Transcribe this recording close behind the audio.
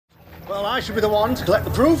Well, I should be the one to collect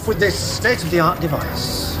the proof with this state-of-the-art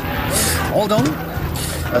device. All done.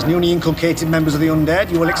 As newly inculcated members of the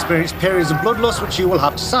undead, you will experience periods of bloodlust which you will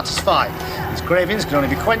have to satisfy. These cravings can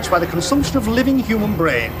only be quenched by the consumption of living human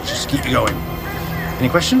brains. Just keep you going. Any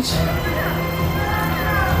questions?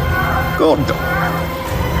 Good.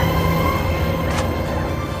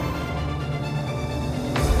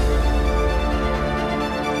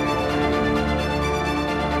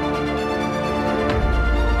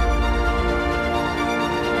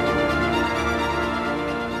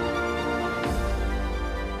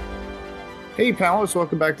 Hey, pals,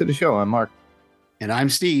 welcome back to the show. I'm Mark. And I'm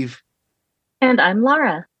Steve. And I'm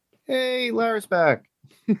Lara. Hey, Lara's back.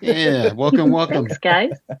 Yeah, welcome. Thanks,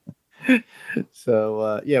 guys.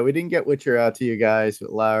 So, we didn't get Witcher out to you guys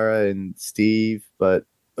with Lara and Steve, but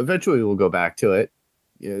eventually we'll go back to it.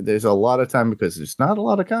 Yeah, there's a lot of time because there's not a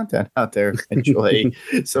lot of content out there eventually.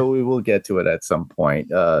 So we will get to it at some point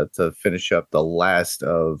to finish up the last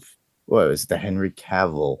of, what was it, the Henry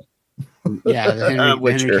Cavill. Yeah, the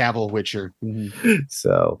Henry Cavill Witcher. Mm-hmm.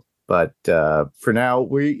 So, but for now,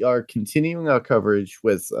 we are continuing our coverage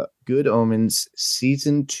with Good Omens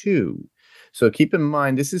Season 2. So keep in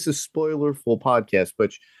mind, this is a spoiler-full podcast,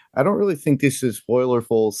 which I don't really think this is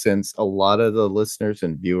spoiler-full since a lot of the listeners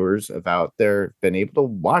and viewers out there have been able to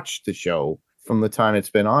watch the show from the time it's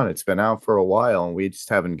been on. It's been out for a while, and we just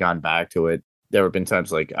haven't gone back to it. There have been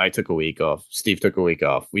times like I took a week off, Steve took a week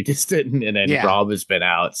off. We just didn't, and then Rob has been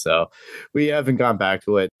out, so we haven't gone back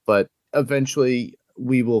to it. But eventually,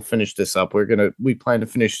 we will finish this up. We plan to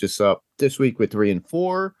finish this up this week with 3 and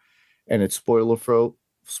 4, and it's spoilerful,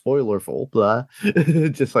 blah,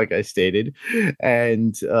 just like I stated.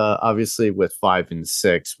 And obviously, with 5 and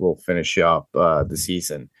 6, we'll finish up the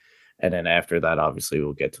season, and then after that, obviously,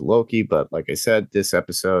 we'll get to Loki. But like I said, this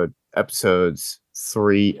episodes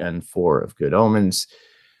 3 and 4 of Good Omens.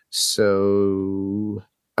 So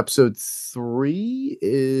episode 3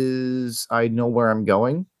 is I Know Where I'm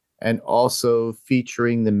Going, and also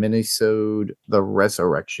featuring the minisode The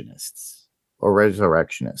Resurrectionists or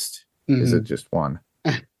Resurrectionist. Mm-hmm. Is it just one?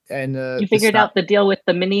 And you figured out the deal with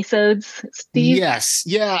the minisodes, Steve? Yes.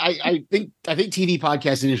 Yeah, I think TV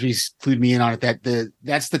podcast industries clued me in on it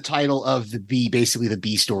that's the title of basically the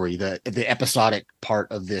B story, the episodic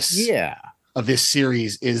part of this. Yeah. Of this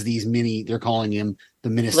series is these they're calling them the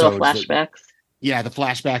minisodes. Little flashbacks. The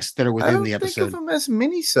flashbacks that are within the episode. I don't think of them as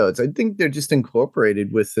minisodes. I think they're just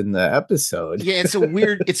incorporated within the episode. Yeah, it's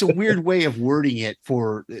a weird way of wording it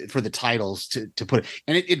for the titles to put it.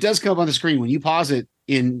 And it does come up on the screen when you pause it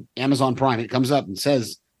in Amazon Prime. It comes up and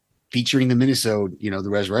says featuring the minisode, the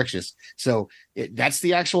Resurrectionist. So that's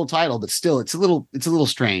the actual title, but still, it's a little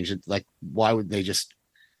strange. It's like, why would they just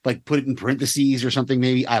like put it in parentheses or something?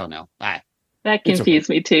 Maybe, I don't know. That confused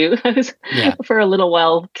me too. I was for a little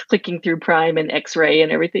while clicking through Prime and X-Ray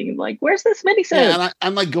and everything. Like, where's this minisode? Yeah, and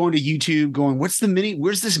I'm like going to YouTube, going, where's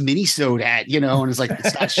this minisode at? And it's like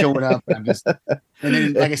it's not showing up. And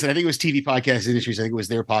then, like I said, I think it was TV Podcast Industries. I think it was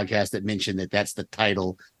their podcast that mentioned that's the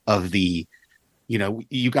title of the.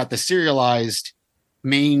 You got the serialized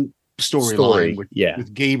main storyline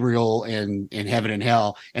with Gabriel and Heaven and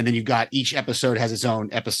Hell, and then you've got each episode has its own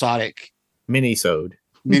episodic minisode.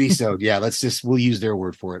 Yeah, we'll use their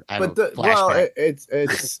word for it.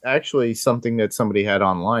 It's actually something that somebody had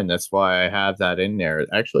online. That's why I have that in there.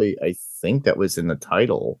 Actually, I think that was in the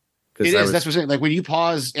title. It is. That's what I'm saying. Like when you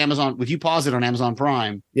pause Amazon, if you pause it on Amazon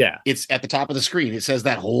Prime, it's at the top of the screen. It says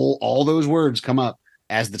that all those words come up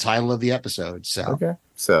as the title of the episode. So okay,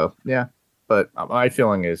 so yeah. But my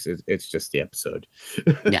feeling is it's just the episode.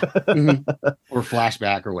 Yeah. Mm-hmm. Or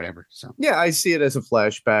flashback or whatever. So yeah, I see it as a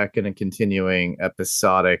flashback and a continuing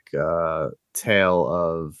episodic tale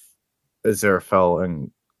of Aziraphale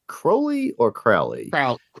and Crowley or Crowley?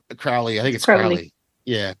 Crowley. I think it's Crowley.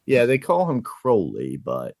 Yeah. Yeah, they call him Crowley,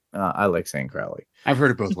 but I like saying Crowley. I've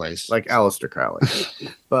heard it both ways. Like Aleister Crowley.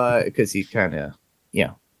 But because he's kind of,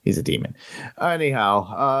 he's a demon.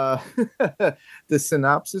 Anyhow, the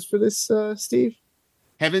synopsis for this, Steve?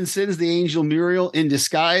 Heaven sends the angel Muriel in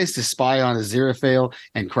disguise to spy on Aziraphale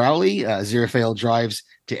and Crowley. Aziraphale drives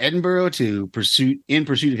to Edinburgh in pursuit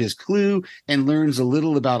of his clue and learns a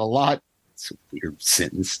little about a lot. It's a weird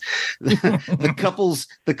sentence. The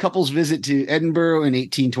couple's visit to Edinburgh in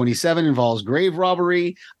 1827 involves grave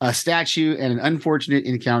robbery, a statue, and an unfortunate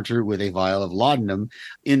encounter with a vial of laudanum.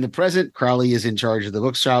 In the present, Crowley is in charge of the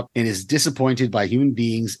bookshop and is disappointed by human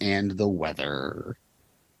beings and the weather.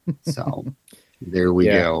 So there we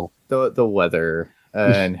go. The weather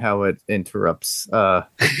and how it interrupts a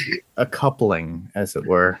coupling, as it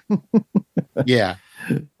were. Yeah.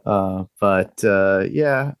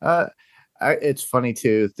 it's funny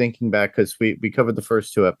too, thinking back, because we covered the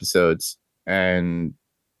first 2 episodes, and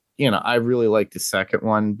I really like the second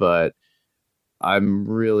one, but I'm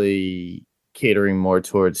really catering more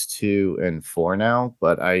towards 2 and 4 now,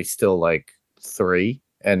 but I still like 3,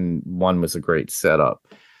 and 1 was a great setup.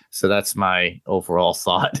 So that's my overall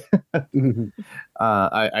thought.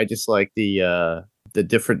 I just like the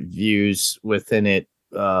different views within it,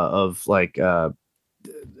 of like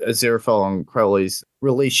Aziraphale and Crowley's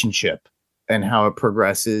relationship and how it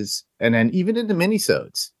progresses, and then even in the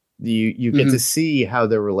minisodes, you get to see how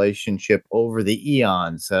their relationship over the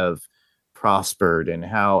eons have prospered,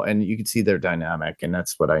 and you can see their dynamic, and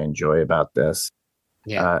that's what I enjoy about this.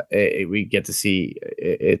 Yeah, we get to see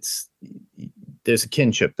there's a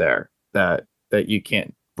kinship there that you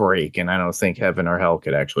can't break, and I don't think heaven or hell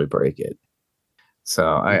could actually break it.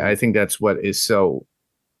 So I think that's what is so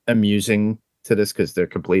amusing to this, because they're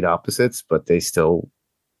complete opposites, but they still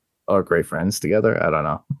are great friends together. I don't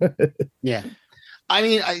know. yeah. I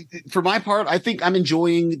mean, for my part, I think I'm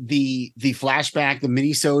enjoying the flashback, the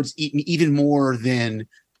minisodes, even more than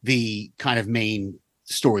the kind of main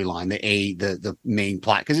storyline, the main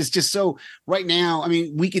plot, because it's just so right now. I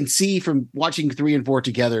mean, we can see from watching 3 and 4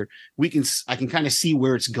 together, I can kind of see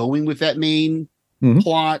where it's going with that main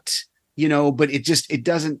plot, but it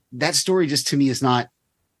doesn't. That story just to me is not.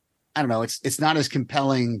 I don't know. It's not as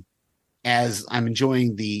compelling as I'm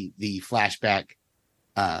enjoying the flashback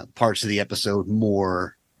parts of the episode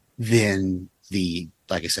more than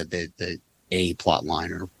like I said, the A plot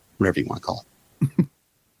line, or whatever you want to call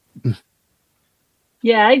it.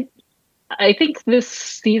 Yeah, I think this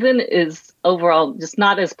season is overall just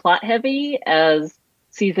not as plot heavy as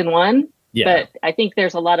season 1. Yeah. But I think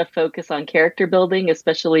there's a lot of focus on character building,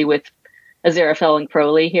 especially with Aziraphale and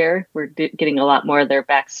Crowley here. We're getting a lot more of their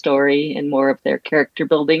backstory and more of their character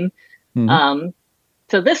building.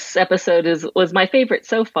 So this episode was my favorite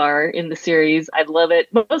so far in the series. I love it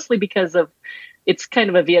mostly because it's kind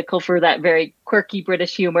of a vehicle for that very quirky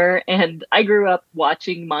British humor. And I grew up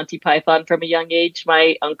watching Monty Python from a young age.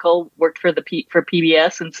 My uncle worked for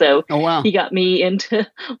PBS, and so he got me into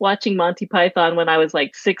watching Monty Python when I was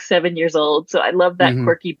like 6-7 years old. So I love that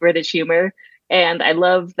quirky British humor. And I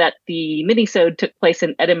love that the minisode took place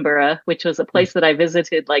in Edinburgh, which was a place that I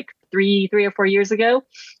visited like three or 4 years ago.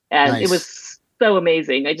 And It was so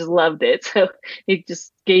amazing. I just loved it. So it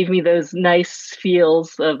just gave me those nice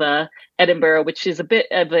feels of Edinburgh, which is a bit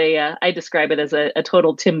of I describe it as a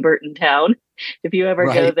total Tim Burton town. If you ever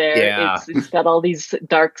go there, it's got all these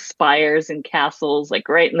dark spires and castles like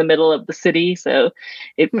right in the middle of the city. So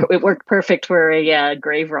it worked perfect for a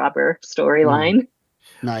grave robber storyline.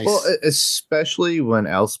 Nice. Well, especially when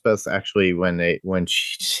Elspeth actually when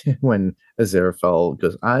Aziraphale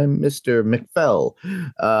goes, "I'm Mr. McFell,"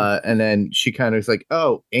 and then she kind of is like,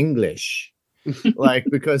 "Oh, English," like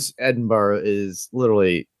because Edinburgh is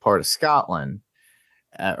literally part of Scotland,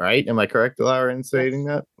 right? Am I correct, Lara, in stating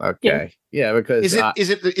that? Okay, yeah, because is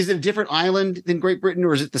it a different island than Great Britain,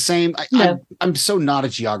 or is it the same? I'm so not a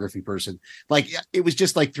geography person. Like it was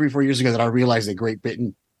just like 3-4 years ago that I realized that Great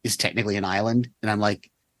Britain is technically an island, and I'm like,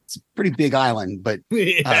 it's a pretty big island, but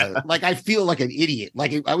like I feel like an idiot.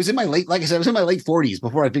 Like I was in my late 40s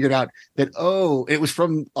before I figured out that it was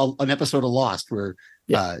from an episode of Lost where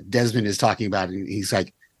Desmond is talking about it. And he's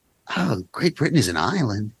like, "Oh, Great Britain is an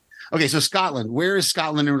island." Okay, so Scotland. Where is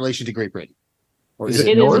Scotland in relation to Great Britain? Or is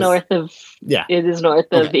it north of? Yeah, it is north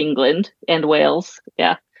of England and Wales.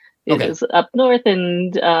 Yeah. It is up north,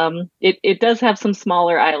 and it does have some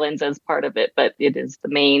smaller islands as part of it, but it is the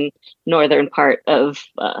main northern part of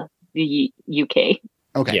the UK.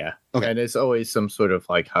 Okay. Yeah. Okay. And there's always some sort of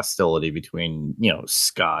like hostility between,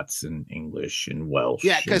 Scots and English and Welsh.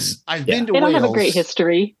 Yeah, because I've been to Wales. They don't have a great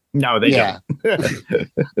history. No, they don't.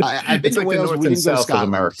 I've been to Wales. We didn't go to Scotland,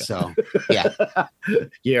 America. So yeah,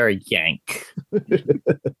 you're a Yank.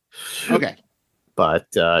 Okay.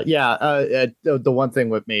 But the one thing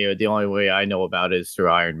with me, the only way I know about it is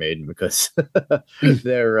through Iron Maiden, because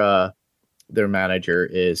their manager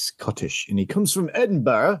is Scottish and he comes from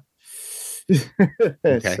Edinburgh.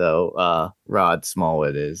 Okay. So Rod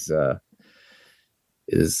Smallwood is a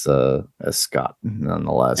Scot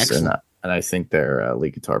nonetheless. And I think their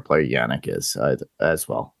lead guitar player Yannick is as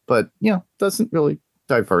well. But doesn't really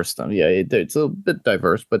diverse them. Yeah, it's a bit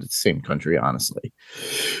diverse, but it's the same country, honestly.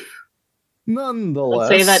 Nonetheless,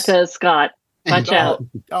 don't say that to Scott. Watch out!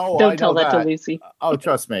 Don't tell that to Lucy. Oh,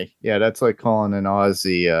 trust me. Yeah, that's like calling an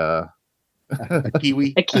Aussie a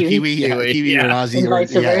Kiwi, a Kiwi, or an Aussie,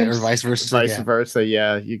 or vice versa. Vice versa.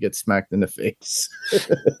 Yeah, you get smacked in the face,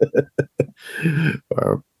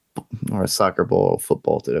 or a soccer ball, or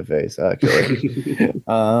football to the face. Actually,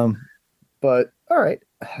 But all right.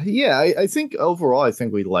 Yeah, I think overall, I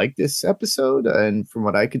think we like this episode. And from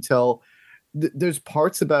what I could tell, there's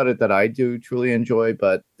parts about it that I do truly enjoy,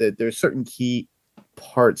 but there's certain key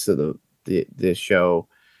parts of the show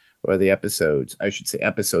or the episodes, I should say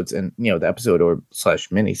episodes, and the episode or slash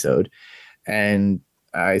minisode. And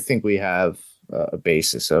I think we have a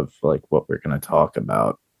basis of like what we're going to talk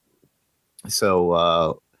about.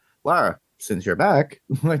 So, Lara, since you're back,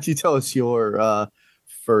 why don't you tell us your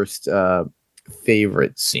first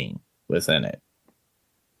favorite scene within it?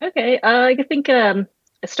 Okay, I think I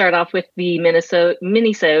start off with the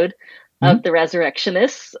minisode of the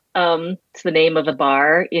Resurrectionists. It's the name of a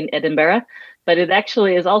bar in Edinburgh, but it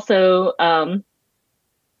actually is also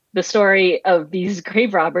the story of these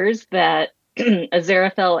grave robbers that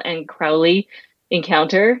Aziraphale and Crowley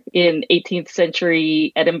encounter in 18th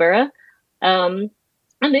century Edinburgh. And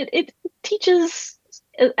it teaches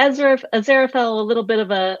Aziraphale a little bit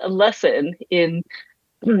of a lesson in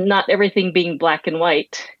not everything being black and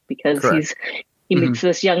white, because Correct. he meets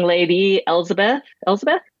this young lady, Elspeth, and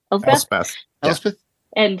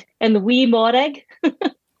the wee Morag,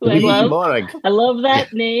 who I love. Morag. I love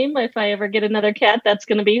that name. If I ever get another cat, that's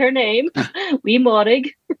going to be her name, wee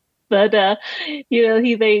Morag. But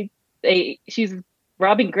she's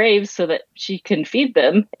robbing graves so that she can feed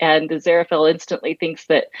them, and Aziraphale instantly thinks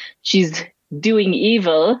that she's doing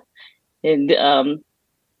evil, and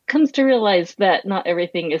comes to realize that not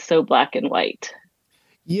everything is so black and white.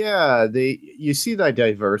 Yeah, you see that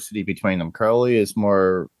diversity between them. Crowley is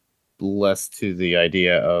more less to the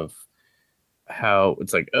idea of how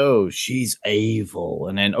it's like, oh, she's evil,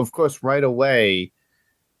 and then of course right away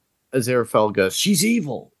Aziraphale goes, she's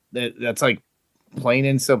evil. That's like plain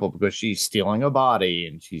and simple, because she's stealing a body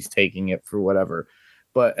and she's taking it for whatever.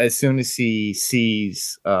 But as soon as he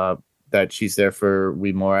sees that she's there for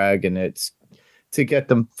Wee Morag, and it's to get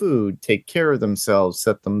them food, take care of themselves,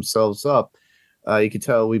 set themselves up, you can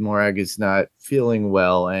tell Wee Morag is not feeling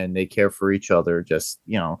well, and they care for each other. Just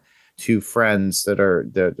two friends that are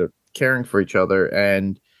they're caring for each other,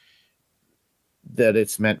 and that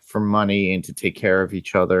it's meant for money and to take care of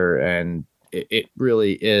each other. And it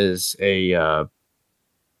really is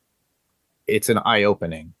it's an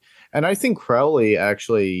eye-opening. And I think Crowley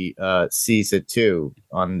actually sees it too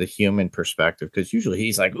on the human perspective, because usually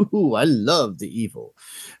he's like, ooh, I love the evil.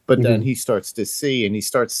 But then he starts to see, and he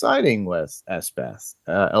starts siding with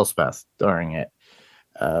Elspeth during it,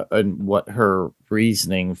 and what her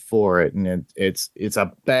reasoning for it. And it's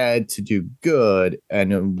a bad to do good.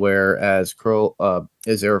 And whereas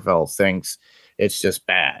Aziraphale thinks it's just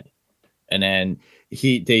bad. And then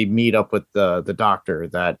they meet up with the doctor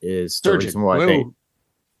that is the reason why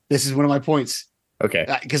This is one of my points. Okay.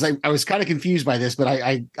 Because I was kind of confused by this, but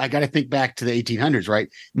I got to think back to the 1800s, right?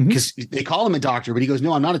 Because they call him a doctor, but he goes,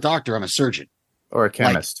 no, I'm not a doctor. I'm a surgeon. Or a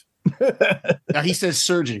chemist. Now he says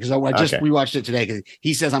surgeon, because I just rewatched it today, because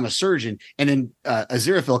he says I'm a surgeon. And then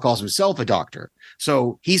Aziraphale calls himself a doctor.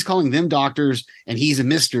 So he's calling them doctors, and he's a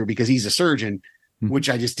mister because he's a surgeon, which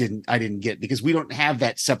I didn't get, because we don't have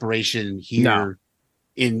that separation here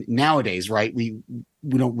in nowadays, right? We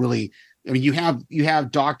don't really. I mean, you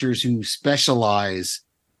have doctors who specialize,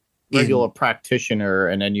 regular practitioner,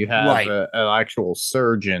 and then you have an actual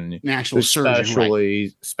surgeon,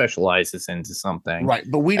 specializes into something, right?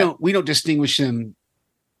 But we don't distinguish them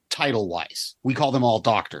title wise. We call them all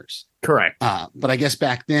doctors, correct? But I guess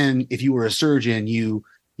back then, if you were a surgeon, you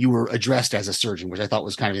were addressed as a surgeon, which I thought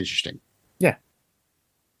was kind of interesting. Yeah.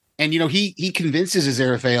 And, he convinces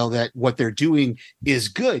Aziraphale that what they're doing is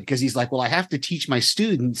good, because he's like, well, I have to teach my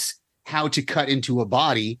students how to cut into a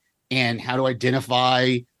body and how to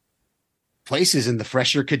identify places in the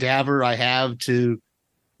fresher cadaver I have to,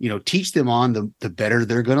 teach them on, the better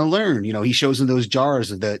they're going to learn. He shows them those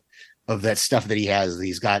jars of that stuff that he has.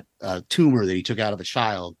 He's got a tumor that he took out of a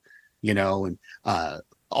child, and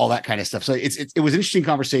all that kind of stuff. So it was an interesting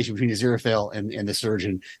conversation between Aziraphale and the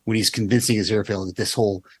surgeon, when he's convincing Aziraphale that this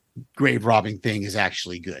whole grave robbing thing is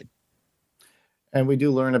actually good. And we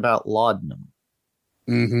do learn about laudanum.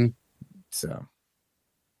 Mm-hmm. So,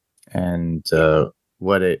 and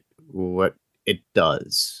what it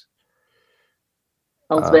does.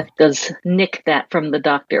 Elspeth does nick that from the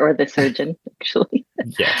doctor or the surgeon, actually.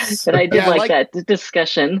 Yes. But I did like that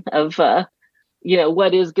discussion of,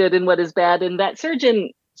 what is good and what is bad. And that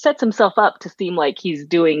surgeon sets himself up to seem like he's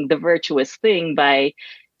doing the virtuous thing by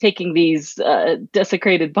taking these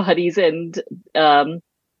desecrated bodies and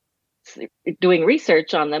doing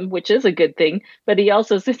research on them, which is a good thing. But he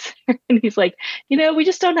also sits there and he's like, we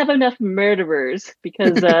just don't have enough murderers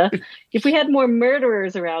because if we had more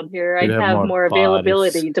murderers around here, I'd have more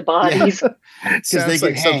availability to bodies. Yeah. Sounds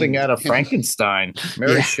like something out of Frankenstein.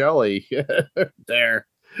 Mary Shelley there.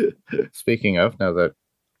 Speaking of, now that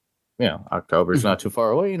October's not too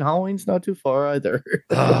far away and Halloween's not too far either.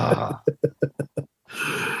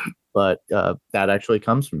 But that actually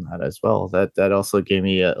comes from that as well. That also gave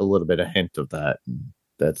me a little bit of hint of that.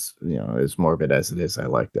 That's as morbid as it is, I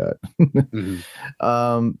like that.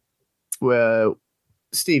 Well,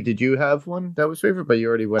 Steve, did you have one that was favorite? But you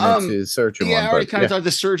already went into searching one. I already kind of thought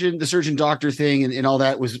the surgeon doctor thing and all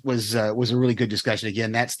that was a really good discussion.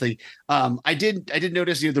 Again, that's the I did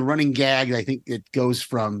notice the running gag. I think it goes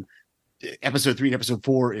from episode 3 to episode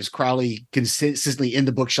 4 is Crowley consistently in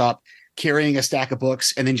the bookshop carrying a stack of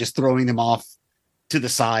books and then just throwing them off to the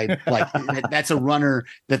side. Like that's a runner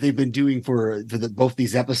that they've been doing for both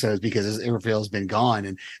these episodes because Aziraphale's been gone.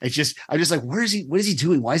 And I'm just like, what is he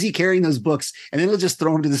doing? Why is he carrying those books? And then he'll just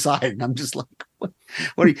throw them to the side. And I'm just like, what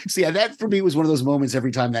are you? So yeah, that for me was one of those moments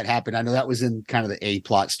every time that happened. I know that was in kind of the A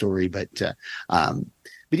plot story, but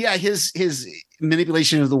yeah, his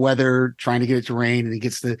manipulation of the weather, trying to get it to rain, and he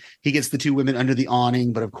gets the two women under the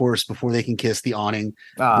awning, but of course, before they can kiss, the awning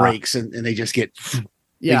breaks and they just get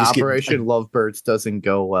Operation Lovebirds doesn't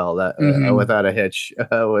go well without a hitch,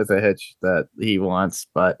 with a hitch that he wants.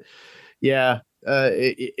 But yeah,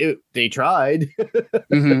 they tried.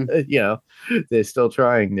 They're still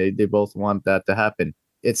trying. They both want that to happen.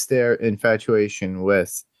 It's their infatuation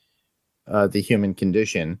with the human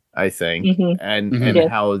condition, I think, and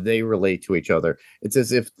how they relate to each other. It's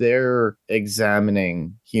as if they're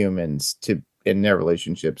examining humans in their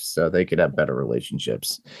relationships so they could have better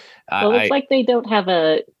relationships. Well, it's like they don't have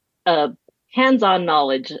a hands-on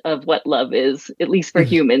knowledge of what love is, at least for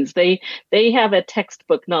humans. They have a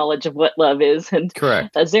textbook knowledge of what love is, and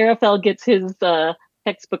correct. Aziraphale gets his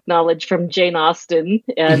textbook knowledge from Jane Austen,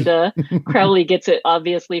 and Crowley gets it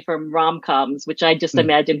obviously from rom-coms, which I just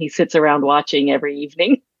imagine he sits around watching every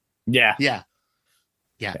evening. Yeah.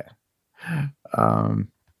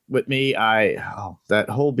 With me, that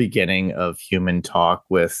whole beginning of human talk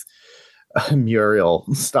with Muriel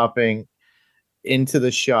stopping into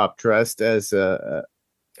the shop dressed as a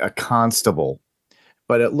constable,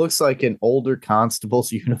 but it looks like an older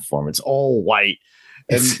constable's uniform. It's all white.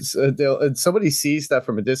 And somebody sees that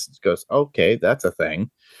from a distance, goes, okay, that's a thing.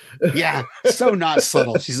 Yeah, so not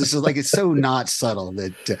subtle. She's just like, it's so not subtle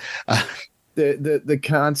that the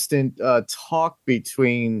constant talk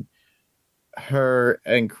between her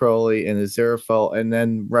and Crowley and Aziraphale, and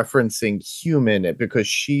then referencing human because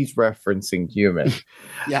she's referencing human.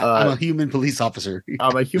 Yeah, I'm a human police officer.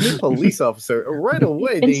 I'm a human police officer. Right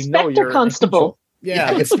away, they know you're Constable.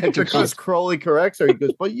 Yeah, because Crowley corrects her. He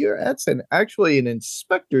goes, "Well, that's actually an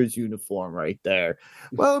inspector's uniform right there."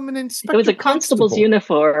 Well, I'm an inspector. It was a constable's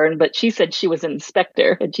uniform, but she said she was an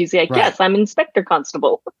inspector, and she's like, "Yes, I'm Inspector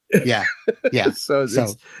Constable." Yeah. So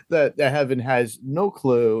that heaven has no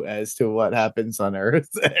clue as to what happens on Earth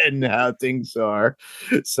and how things are.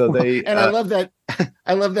 So they and I love that.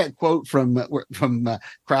 I love that quote from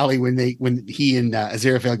Crowley when he and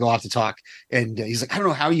Aziraphale go off to talk, and he's like, I don't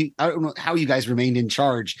know how you guys remained in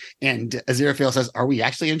charge. And Aziraphale says, "Are we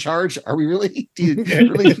actually in charge? Are we really? Do you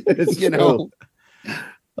really?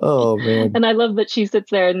 Oh man!" And I love that she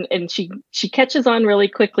sits there and she catches on really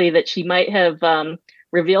quickly that she might have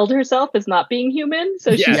revealed herself as not being human.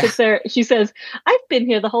 So she sits there. She says, "I've been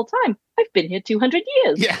here the whole time. I've been here 200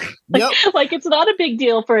 years." Yeah. Like it's not a big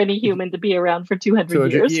deal for any human to be around for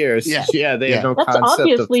 200 years. Yeah, they have no That's concept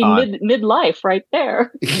obviously of time. midlife right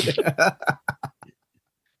there.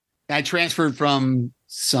 I transferred from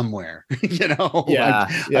somewhere, Yeah,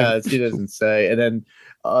 she doesn't say. And then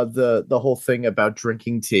the whole thing about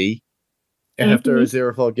drinking tea. After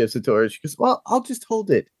Aziraphale gives it to her, she goes, "Well, I'll just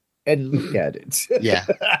hold it and look at it." Yeah.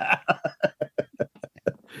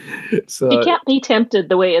 So you can't be tempted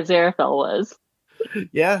the way Aziraphale was.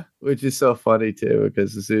 Yeah, which is so funny too,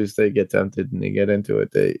 because as soon as they get tempted and they get into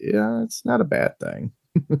it, it's not a bad thing.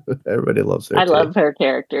 Everybody loves her. I love her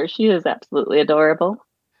character. She is absolutely adorable.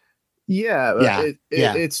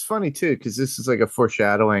 It's funny too, because this is like a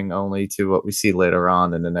foreshadowing only to what we see later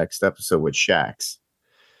on in the next episode with Shax.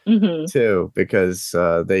 Too, because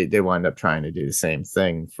they wind up trying to do the same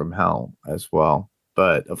thing from hell as well.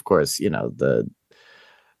 But of course,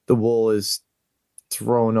 the wool is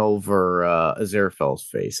thrown over Aziraphale's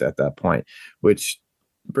face at that point, which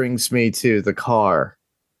brings me to the car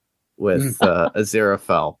with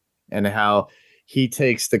Aziraphale and how he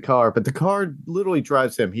takes the car, but the car literally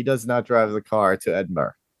drives him. He does not drive the car to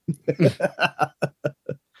Edinburgh.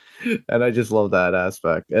 And I just love that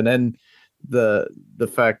aspect. And then the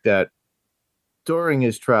fact that during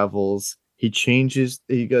his travels, he changes.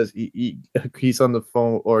 He goes. He's on the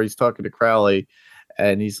phone, or he's talking to Crowley,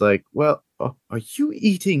 and he's like, "Well, are you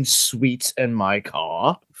eating sweets in my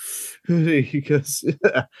car?" He goes,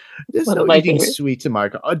 "There's One of no my eating favorites. sweets in my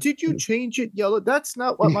car. Did you change it, yellow? That's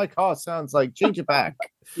not what my car sounds like. Change it back."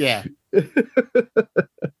 Yeah.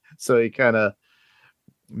 So he kind of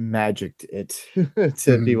magicked it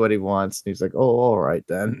to be what he wants. And he's like, "Oh, all right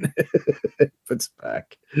then." Puts it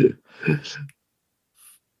back.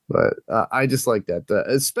 But I just like that,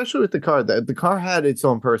 especially with the car. The car had its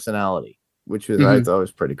own personality, which was I thought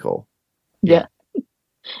was pretty cool. Yeah.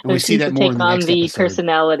 And we see that more in the next the episode.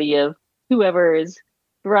 personality of whoever is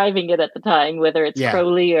driving it at the time, whether it's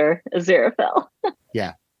Crowley or Aziraphale.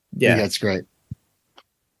 Yeah, that's great.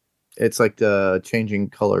 It's like the changing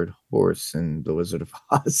colored horse in The Wizard of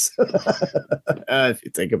Oz. If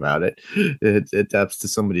you think about it, it adapts to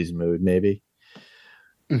somebody's mood, maybe.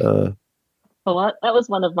 Well, that was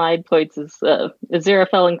one of my points: is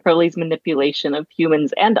Aziraphale and Crowley's manipulation of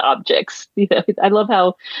humans and objects. I love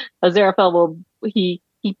how Aziraphale he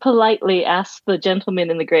politely asks the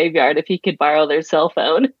gentleman in the graveyard if he could borrow their cell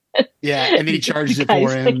phone. Yeah, and then he charges it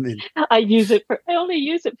for him. Like, I only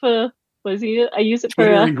use it for. I use it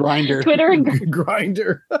Twitter for and Grindr. Twitter and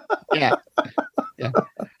Grindr. Yeah. And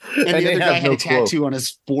the other guy had a tattoo on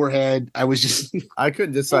his forehead. I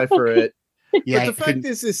couldn't decipher it. Yeah, but the fact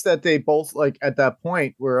is that they both, like, at that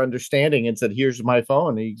point were understanding and said, "Here's my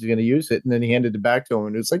phone. He's going to use it." And then he handed it back to him,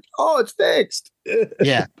 and it was like, "Oh, it's fixed."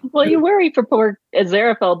 Yeah. Well, you worry for poor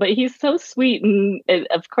Aziraphale, but he's so sweet and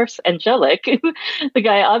of course angelic. The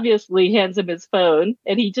guy obviously hands him his phone,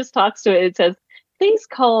 and he just talks to it and says, "Please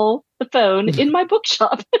call the phone in my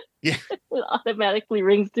bookshop." Yeah. It automatically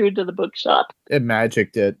rings through to the bookshop. It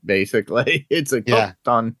magicked it, basically. It's like,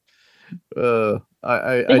 done.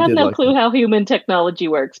 I have did no like clue how human technology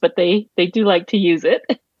works, but they do like to use it.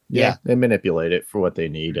 Yeah, they manipulate it for what they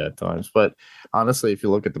need at times. But honestly, if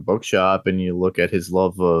you look at the bookshop and you look at his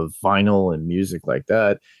love of vinyl and music like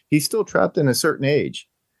that, he's still trapped in a certain age.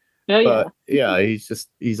 Oh, but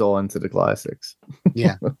he's all into the classics.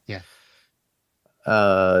 Yeah.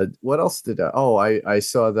 What else did I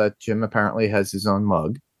saw that Jim apparently has his own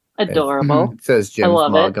mug. Adorable. It says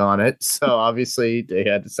Jim's mug it. on it. So obviously they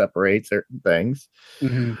had to separate certain things.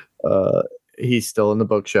 He's still in the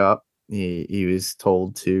bookshop. He was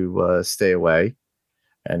told to stay away.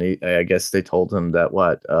 And I guess they told him that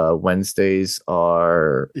Wednesdays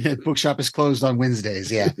are bookshop is closed on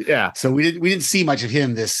Wednesdays. Yeah. Yeah. So we didn't see much of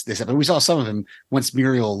him this episode. We saw some of him once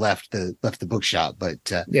Muriel left the bookshop. But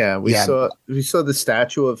we saw the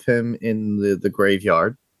statue of him in the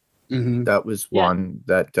graveyard. That was one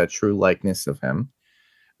that true likeness of him.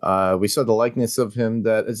 We saw the likeness of him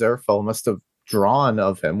that Aziraphale must have drawn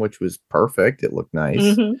of him, which was perfect. It looked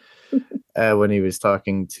nice when he was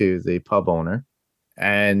talking to the pub owner.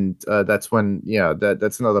 And that's when,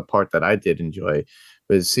 that's another part that I did enjoy,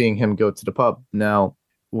 was seeing him go to the pub. Now,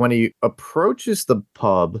 when he approaches the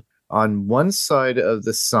pub, on one side of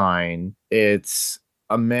the sign, it's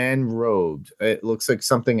a man robed. It looks like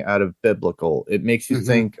something out of biblical. It makes you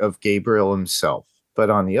think of Gabriel himself. But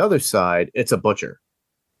on the other side, it's a butcher.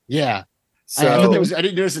 Yeah. So, I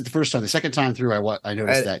didn't notice it the first time. The second time through, I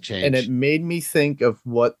noticed that change. And it made me think of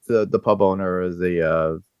what the pub owner or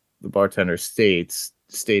the bartender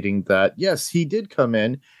stating that, yes, he did come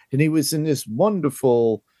in and he was in this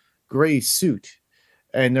wonderful gray suit.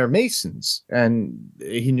 And they're Masons. And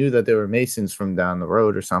he knew that they were Masons from down the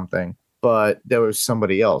road or something. But there was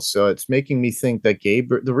somebody else. So it's making me think that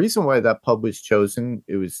Gabriel, the reason why that pub was chosen,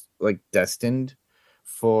 it was like destined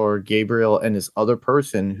for Gabriel and this other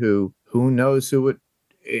person who knows who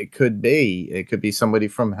it could be. It could be somebody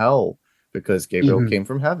from hell, because Gabriel came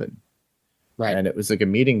from heaven. Right. And it was like a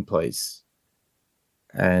meeting place.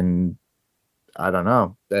 And I don't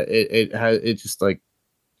know. It just like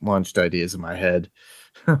launched ideas in my head.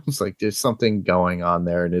 I was like, there's something going on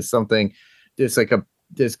there. And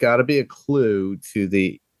there's got to be a clue to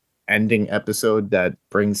the ending episode that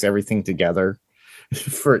brings everything together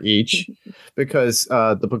for each, because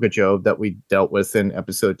the Book of Job that we dealt with in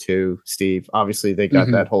episode 2, Steve, obviously they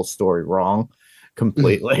got that whole story wrong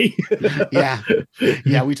completely. Yeah,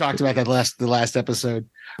 we talked about that the last episode,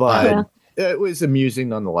 but it was amusing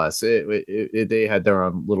nonetheless. They had their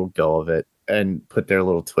own little go of it and put their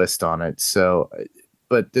little twist on it. So,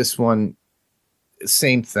 but this one,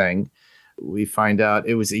 same thing. We find out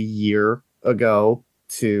it was a year ago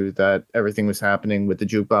that everything was happening with the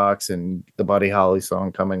jukebox and the Buddy Holly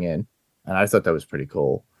song coming in. And I thought that was pretty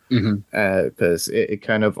cool. because it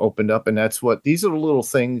kind of opened up, and these are the little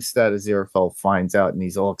things that Aziraphale finds out and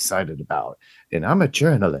he's all excited about. And I'm a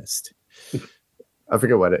journalist. I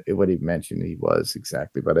forget what he mentioned he was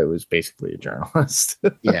exactly, but it was basically a journalist.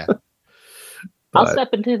 Yeah. I'll step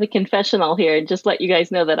into the confessional here and just let you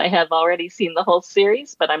guys know that I have already seen the whole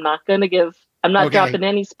series, but I'm not dropping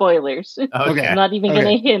any spoilers. Okay. I'm not even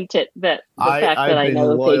going to hint at that. I've been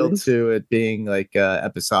loyal to it being like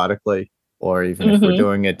episodically, or even if we're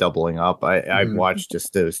doing it doubling up. I've watched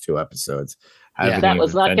just those 2 episodes. That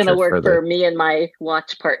was not going to work for me and my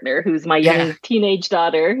watch partner, who's my young teenage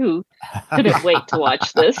daughter, who couldn't wait to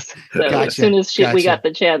watch this. So as soon as we got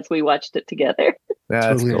the chance, we watched it together. That's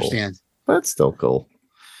totally cool. Understand. That's still cool.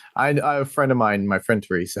 I a friend of mine, my friend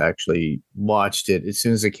Teresa, actually watched it as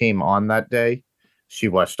soon as it came on that day. She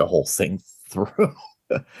watched the whole thing through.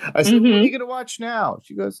 I said, "What are you going to watch now?"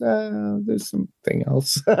 She goes, "There's something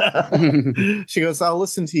else." She goes, "I'll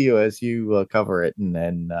listen to you as you cover it, and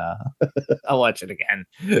then I'll watch it again."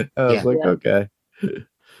 I was like, "Okay."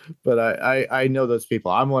 But I know those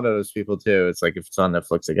people. I'm one of those people too. It's like if it's on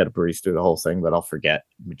Netflix, I got to breeze through the whole thing, but I'll forget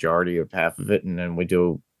majority of half of it, and then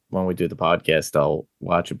when we do the podcast, I'll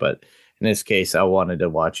watch it. But in this case, I wanted to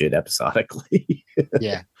watch it episodically.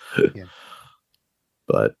 Yeah.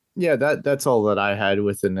 But yeah, that's all that I had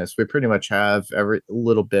within this. We pretty much have every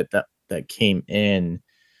little bit that came in.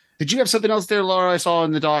 Did you have something else there, Lara? I saw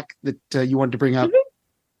in the doc that you wanted to bring up.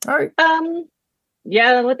 All right.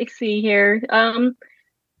 Yeah. Let me see here.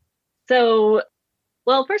 So,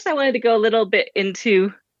 well, first I wanted to go a little bit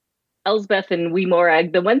into Elsbeth and Wee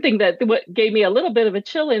Morag. The one thing that gave me a little bit of a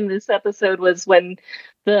chill in this episode was when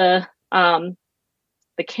the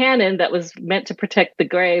cannon that was meant to protect the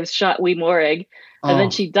graves shot Wee Morag, and then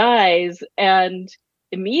she dies, and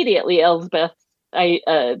immediately Elsbeth's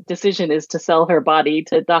decision is to sell her body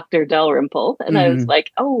to Dr. Dalrymple. And I was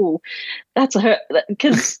like, oh, that's her,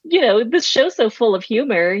 because this show's so full of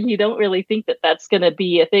humor, you don't really think that that's going to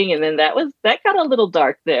be a thing. And then that got a little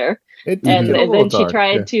dark there. And then she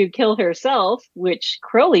tried to kill herself, which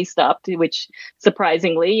Crowley stopped, which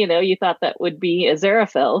surprisingly, you thought that would be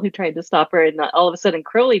Aziraphale who tried to stop her. And all of a sudden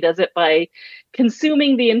Crowley does it by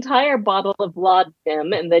consuming the entire bottle of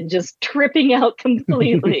laudanum and then just tripping out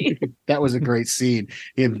completely. That was a great scene.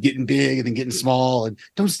 Him getting big and then getting small and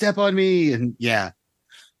don't step on me. And yeah.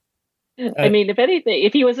 I mean, if anything,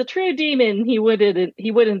 if he was a true demon, he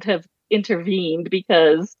wouldn't have intervened,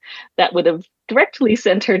 because that would have directly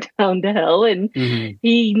sent her down to hell. And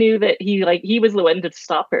he knew that he was the one to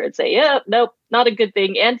stop her and say, yeah, nope, not a good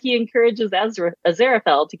thing. And he encourages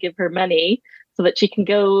Aziraphale to give her money so that she can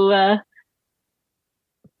go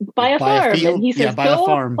buy a farm. And he says, go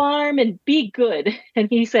farm and be good. And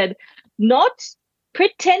he said, not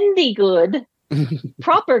pretendy good,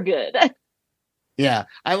 proper good. Yeah,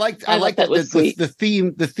 I like that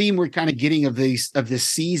the theme we're kind of getting of this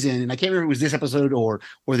season, and I can't remember if it was this episode or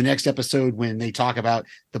the next episode when they talk about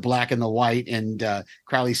the black and the white, and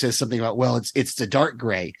Crowley says something about, well, it's the dark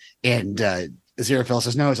gray, and Aziraphale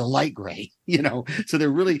says no, it's a light gray. So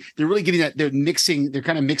they're really getting that. They're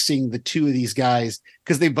kind of mixing the two of these guys,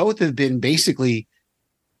 because they both have been basically,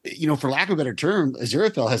 for lack of a better term,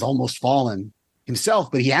 Aziraphale has almost fallen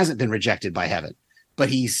himself, but he hasn't been rejected by heaven. But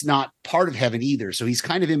he's not part of heaven either. So he's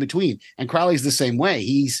kind of in between. And Crowley's the same way.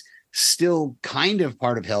 He's still kind of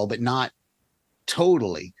part of hell, but not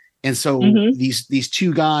totally. And so these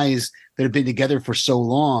two guys that have been together for so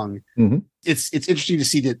long, it's interesting to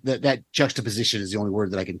see that juxtaposition is the only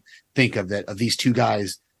word that I can think of, that of these two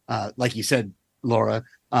guys. Like you said, Laura,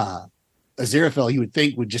 Aziraphale, you would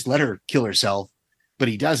think would just let her kill herself, but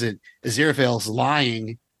he doesn't. Aziraphale's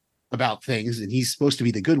lying about things, and he's supposed to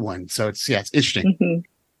be the good one. So it's interesting.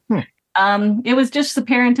 It was just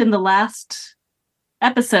apparent in the last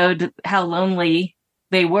episode how lonely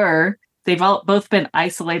they were. They've both been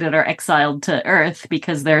isolated or exiled to Earth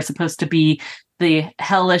because they're supposed to be the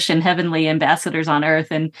hellish and heavenly ambassadors on Earth.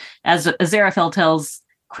 And as Aziraphale tells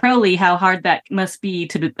Crowley how hard that must be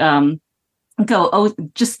to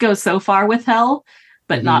go so far with hell,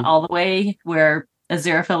 but not all the way, where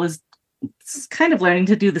Aziraphale is kind of learning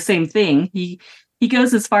to do the same thing. He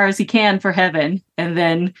goes as far as he can for heaven, and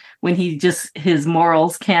then when his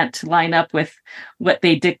morals can't line up with what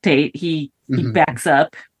they dictate, he backs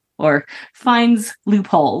up or finds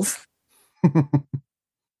loopholes.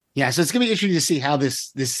 Yeah, so it's gonna be interesting to see how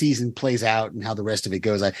this season plays out and how the rest of it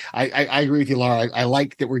goes. I agree with you, Laura. I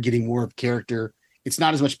like that we're getting more of character. It's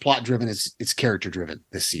not as much plot driven as it's character driven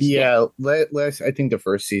this season. Yeah, I think the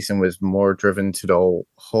first season was more driven to the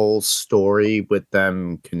whole story with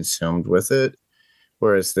them consumed with it,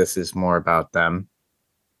 whereas this is more about them.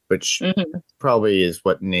 which probably is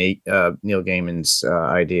what Neil Gaiman's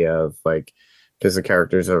idea of, like, because the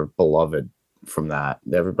characters are beloved from that.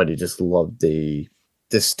 Everybody just loved the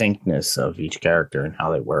distinctness of each character and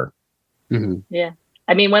how they were. Yeah.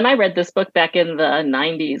 I mean, when I read this book back in the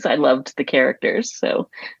 90s, I loved the characters. So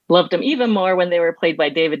loved them even more when they were played by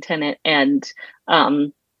David Tennant and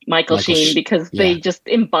Michael Sheen, because they just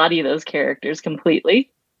embody those characters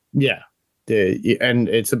completely. Yeah. And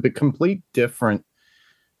it's a complete different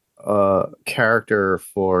character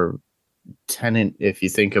for Tennant if you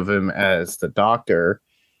think of him as the Doctor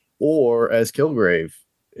or as Kilgrave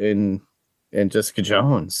in Jessica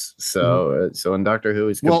Jones. So in Doctor Who,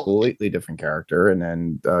 he's a completely different character, and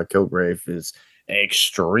then Kilgrave is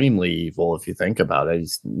extremely evil if you think about it.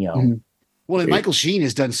 He's Well, and Michael Sheen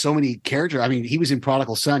has done so many characters. I mean, he was in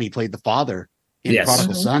Prodigal Son. He played the father in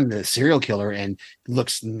Prodigal Son, the serial killer, and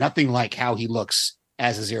looks nothing like how he looks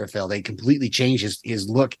as Aziraphale. They completely change his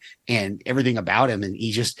look and everything about him, and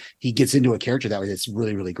he gets into a character that way that's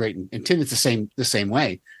really, really great. And Tennant's the same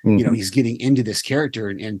way. He's getting into this character,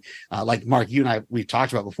 and like Mark, you and I we've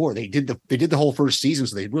talked about before. They did the whole first season,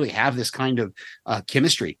 so they really have this kind of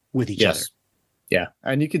chemistry with each other. Yeah,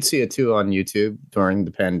 and you could see it too on YouTube during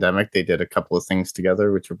the pandemic. They did a couple of things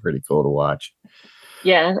together, which were pretty cool to watch.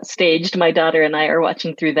 Yeah, staged. My daughter and I are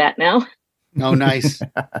watching through that now. Oh, nice.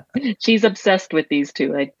 She's obsessed with these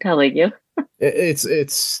two, I'm telling you. It's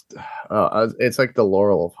like the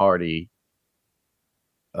Laurel of Hardy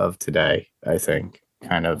of today, I think,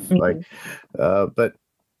 kind of like, but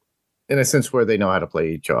in a sense where they know how to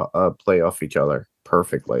play off each other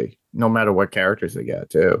perfectly, no matter what characters they get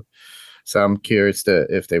too. So I'm curious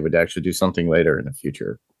if they would actually do something later in the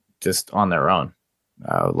future, just on their own.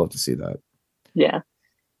 I would love to see that. Yeah.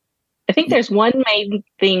 I think there's one main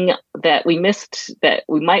thing that we missed that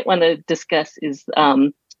we might want to discuss is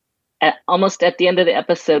almost at the end of the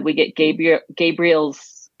episode, we get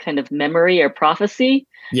Gabriel's kind of memory or prophecy.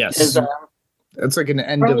 Yes. It's like an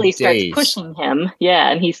end Crowley of days. Starts pushing him.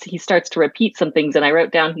 Yeah. And he starts to repeat some things. And I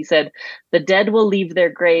wrote down, he said, the dead will leave their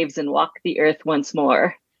graves and walk the earth once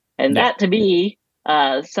more. And that to me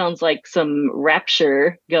sounds like some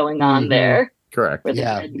rapture going on there. Correct. Where the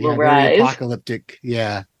dead will rise. Apocalyptic.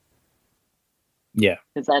 Yeah. Yeah.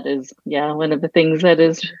 Because that is, one of the things that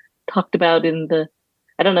is talked about in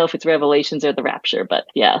I don't know if it's Revelations or the Rapture, but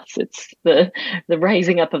yes, it's the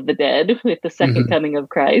rising up of the dead with the second coming of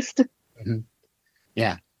Christ.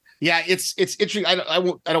 Yeah. Yeah. It's interesting. I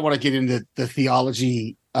don't want to get into the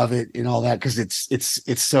theology of it and all that, because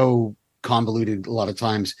it's so convoluted a lot of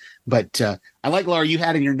times. But I like, Lara, you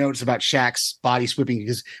had in your notes about Shaq's body sweeping,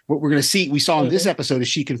 because what we're going to see, we saw in this episode, is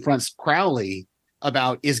she confronts Crowley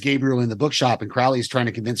about, is Gabriel in the bookshop, and Crowley is trying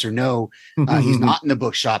to convince her he's not in the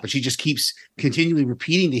bookshop, and she just keeps continually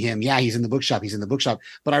repeating to him, he's in the bookshop,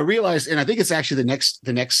 but I realized, and I think it's actually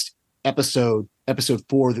the next episode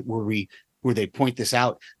 4, where they point this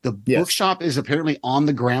out, the bookshop is apparently on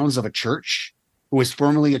the grounds of a church, who was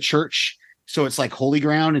formerly a church, so it's like holy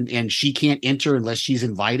ground, and she can't enter unless she's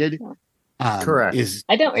invited. Correct.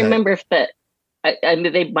 I don't remember if that I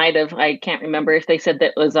mean, they might have. I can't remember if they said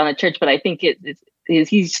that it was on a church, but I think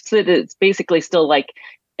he said it's basically still like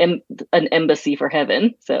an embassy for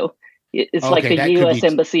heaven. So it's like the U.S.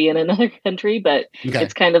 embassy in another country, but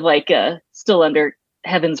it's kind of like still under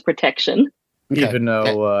heaven's protection. Even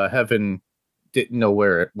though heaven didn't know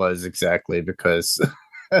where it was exactly, because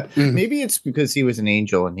maybe it's because he was an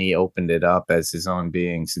angel and he opened it up as his own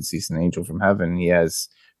being. Since he's an angel from heaven, he has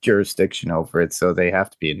jurisdiction over it, so they have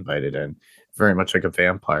to be invited in. Very much like a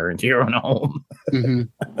vampire into your own home.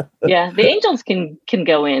 Yeah, the angels can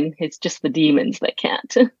go in. It's just the demons that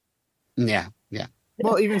can't. Yeah.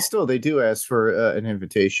 Well, even still, they do ask for an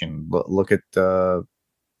invitation. Look at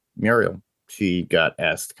Muriel. She got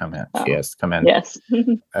asked to come in. She asked to come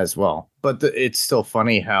in as well. But it's still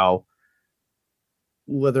funny how,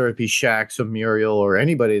 whether it be Shax or Muriel or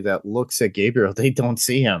anybody that looks at Gabriel, they don't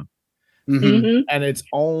see him. And it's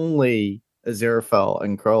only Aziraphale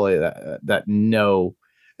and Crowley that know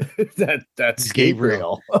that's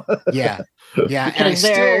Gabriel. Yeah. Because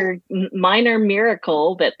their minor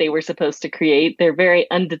miracle that they were supposed to create, their very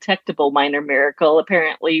undetectable minor miracle,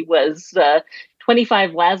 apparently was 25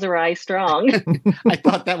 Lazari strong. I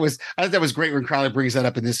thought that was great when Crowley brings that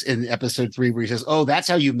up in episode 3, where he says, "Oh, that's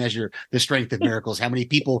how you measure the strength of miracles, how many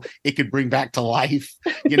people it could bring back to life."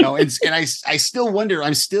 And I still wonder.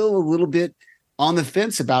 I'm still a little bit on the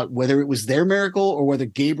fence about whether it was their miracle or whether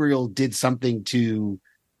Gabriel did something to,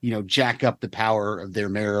 jack up the power of their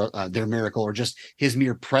miracle, or just his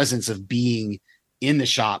mere presence of being in the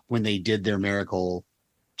shop when they did their miracle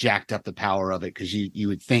jacked up the power of it. Because you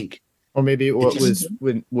would think Or maybe what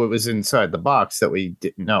was inside the box that we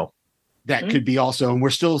didn't know. That could be also, and we're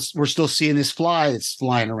still seeing this fly that's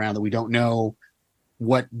flying around that we don't know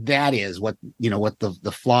what that is, what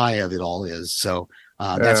the fly of it all is. So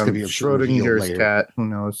that's gonna be a Schrodinger's cat. Who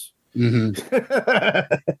knows? Mm-hmm.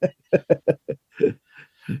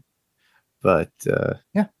 But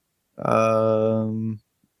yeah.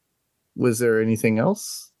 Was there anything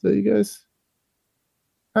else that you guys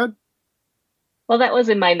had? Well, that was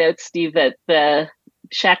in my notes, Steve, that the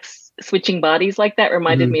Shaq's switching bodies like that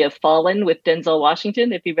reminded me of Fallen with Denzel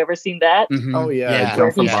Washington, if you've ever seen that. Mm-hmm. Oh, yeah.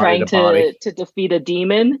 Where he's trying to defeat a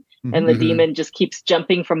demon, and the demon just keeps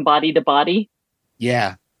jumping from body to body.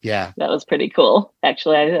 Yeah, yeah. That was pretty cool.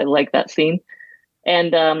 Actually, I like that scene.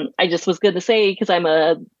 And I just was going to say, because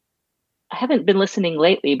I haven't been listening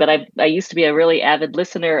lately, but I used to be a really avid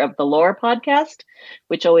listener of the Lara podcast,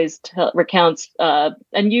 which always recounts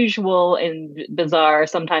unusual and bizarre,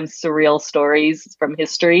 sometimes surreal stories from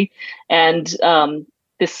history. And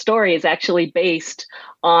this story is actually based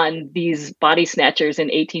on these body snatchers in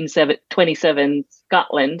 1827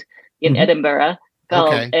 Scotland in Edinburgh.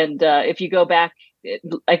 Okay. And if you go back,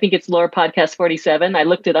 I think it's Lore Podcast 47. I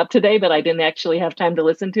looked it up today, but I didn't actually have time to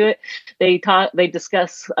listen to it. They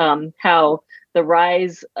discuss how the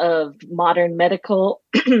rise of modern medical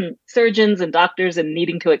surgeons and doctors and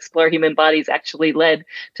needing to explore human bodies actually led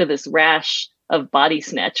to this rash of body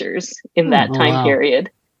snatchers in that time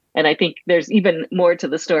period. And I think there's even more to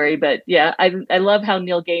the story, but yeah, I love how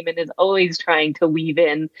Neil Gaiman is always trying to weave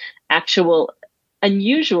in actual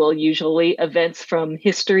unusual, usually, events from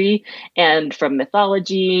history and from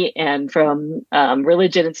mythology and from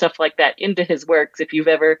religion and stuff like that into his works. If you've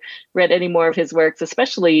ever read any more of his works,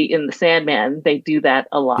 especially in The Sandman, they do that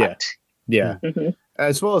a lot. Yeah.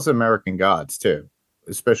 As well as American Gods, too.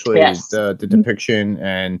 Especially the depiction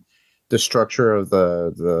and the structure of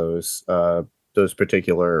those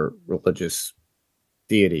particular religious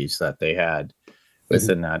deities that they had.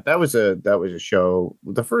 Within that was a show.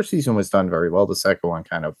 The first season was done very well. The second one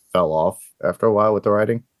kind of fell off after a while with the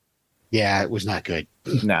writing. Yeah, it was not good.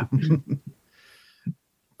 No.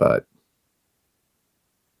 But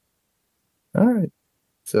all right.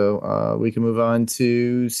 So we can move on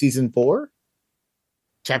to season 4.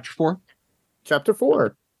 Chapter 4. Chapter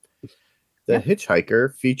 4. The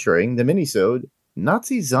Hitchhiker, featuring the minisode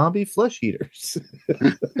Nazi zombie flesh eaters.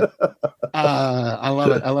 I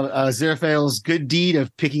love it. Aziraphale's good deed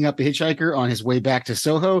of picking up a hitchhiker on his way back to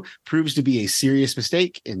Soho proves to be a serious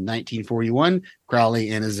mistake. In 1941, Crowley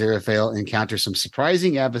and Aziraphale encounter some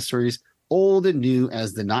surprising adversaries, old and new,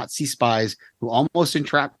 as the Nazi spies who almost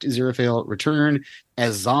entrapped Aziraphale return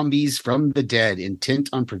as zombies from the dead, intent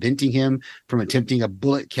on preventing him from attempting a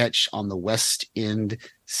bullet catch on the West End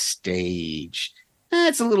stage.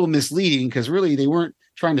 It's a little misleading because really they weren't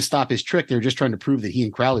trying to stop his trick. They were just trying to prove that he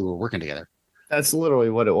and Crowley were working together. That's literally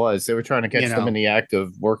what it was. They were trying to catch them in the act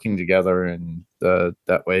of working together, and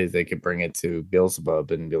that way they could bring it to Beelzebub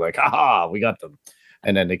and be like, "Aha, we got them!"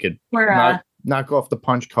 And then they could knock off the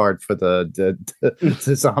punch card for the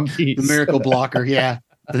zombies, the miracle blocker. Yeah,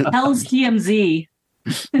 Hell's TMZ.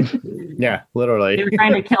 Yeah, literally. They were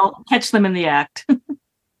trying to catch them in the act.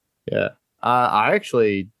 Yeah, I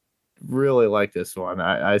actually really like this one.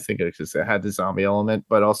 I think it had the zombie element,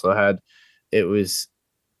 but also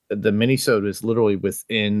the minisode was literally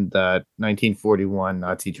within that 1941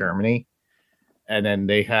 Nazi Germany, and then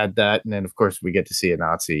they had that, and then of course we get to see a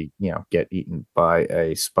Nazi, get eaten by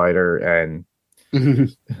a spider and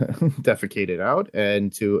defecated out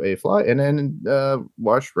and to a fly, and then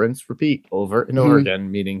wash, rinse, repeat over and over again,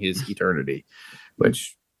 meaning his eternity,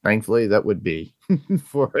 which thankfully that would be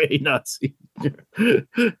for a Nazi,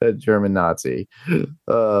 a German Nazi,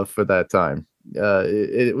 for that time.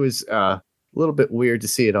 It was a little bit weird to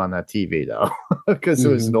see it on that TV though, because it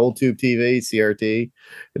was an old tube TV, CRT,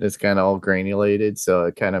 and it's kind of all granulated, so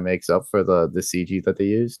it kind of makes up for the CG that they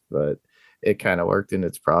used, but it kind of worked in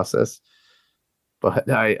its process. But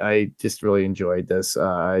I just really enjoyed this.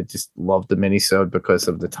 I just loved the minisode because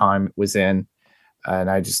of the time it was in, and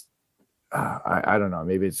I just I don't know,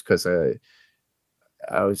 maybe it's because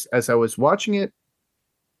as I was watching it,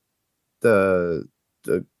 the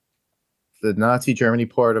Nazi Germany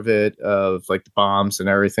part of it, of like the bombs and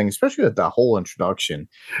everything, especially with the whole introduction,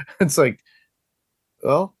 it's like,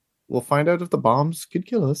 well, we'll find out if the bombs could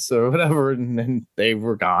kill us or whatever, and then they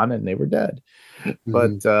were gone and they were dead.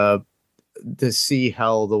 But to see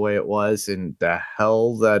hell the way it was, and the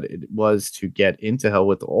hell that it was to get into hell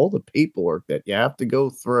with all the paperwork that you have to go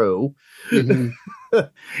through. And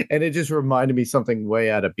it just reminded me something way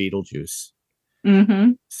out of Beetlejuice.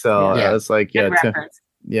 So I was like,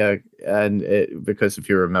 Yeah, and because if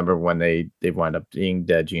you remember when they wind up being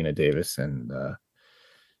dead, Gina Davis and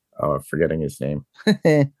forgetting his name,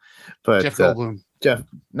 but Jeff Goldblum.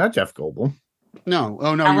 Not Jeff Goldblum. No,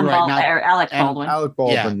 oh no, Alan you're right. Not Alec Baldwin. Alec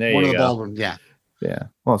Baldwin. Yeah, there one you of the go. Baldwin. Yeah, yeah.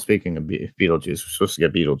 Well, speaking of Beetlejuice, we're supposed to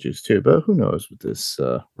get Beetlejuice too, but who knows with this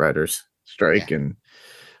writers' strike and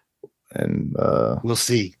we'll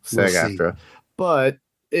see. SAG-AFTRA. But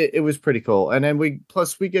it was pretty cool. And then we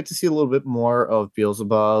get to see a little bit more of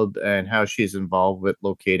Beelzebub and how she's involved with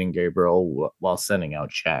locating Gabriel while sending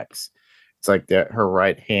out checks. It's like her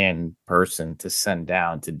right hand person to send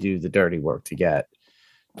down to do the dirty work to get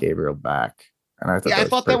Gabriel back. And I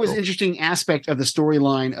thought that was an interesting aspect of the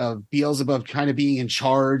storyline of Beelzebub kind of being in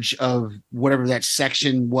charge of whatever that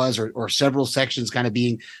section was, or several sections kind of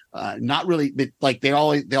being not really, but like they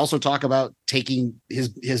also talk about taking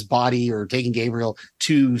his body or taking Gabriel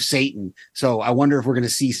to Satan. So I wonder if we're going to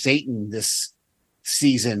see Satan this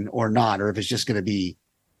season or not, or if it's just going to be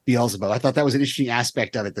Beelzebub. I thought that was an interesting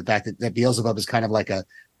aspect of it. The fact that Beelzebub is kind of like a,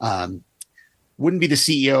 wouldn't be the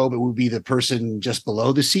CEO, but would be the person just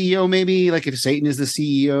below the CEO. Maybe like if Satan is the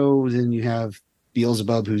CEO, then you have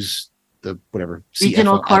Beelzebub, who's the whatever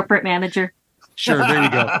regional CFO. Corporate manager. Sure, there you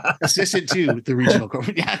go. Assistant to the regional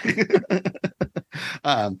corporate. Yeah.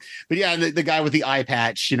 But yeah, the guy with the eye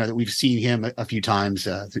patch, that we've seen him a few times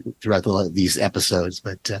throughout these episodes.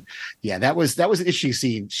 But yeah, that was an interesting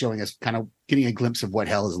scene, showing us kind of getting a glimpse of what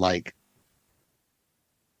hell is like.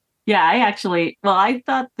 Yeah, I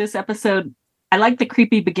thought this episode, I liked the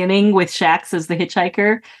creepy beginning with Shax as the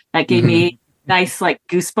hitchhiker. That gave me nice, like,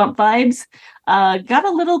 goosebump vibes. Got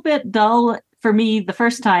a little bit dull for me the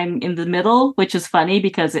first time in the middle, which is funny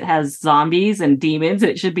because it has zombies and demons.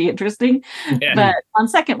 It should be interesting. Yeah. But on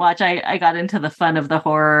second watch, I got into the fun of the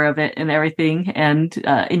horror of it and everything, and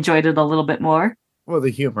enjoyed it a little bit more. Well,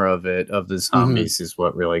 the humor of the zombies is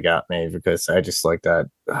what really got me, because I just like that.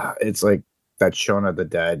 It's like that Shaun of the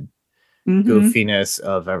Dead goofiness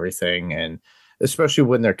of everything, and especially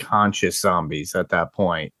when they're conscious zombies at that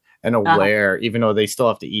point and aware, even though they still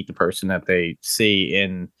have to eat the person that they see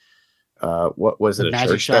in what was it? The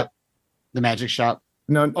magic shop. The magic shop.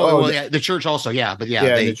 No. Yeah, the church also. Yeah, but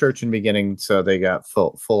yeah, the church in the beginning. So they got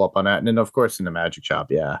full up on that, and then of course in the magic shop,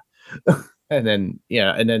 yeah, and then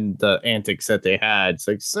the antics that they had. It's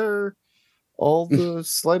like, sir, all the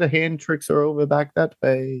sleight of hand tricks are over back that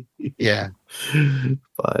way. Yeah,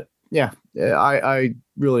 but. Yeah, I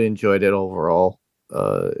really enjoyed it overall.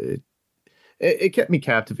 It kept me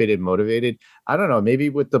captivated and motivated. I don't know, maybe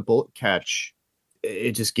with the bullet catch,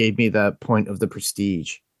 it just gave me that point of the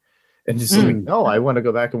prestige. And just like, I want to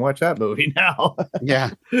go back and watch that movie now.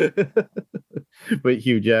 Yeah. With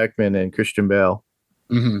Hugh Jackman and Christian Bale.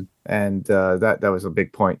 Mm-hmm. And that was a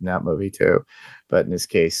big point in that movie too. But in this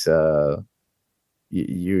case,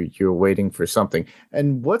 you're waiting for something.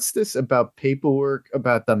 And what's this about paperwork,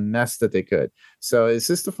 about the mess that they could? So is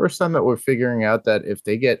this the first time that we're figuring out that if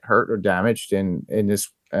they get hurt or damaged in this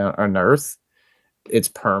on Earth, it's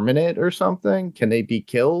permanent or something? Can they be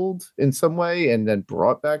killed in some way and then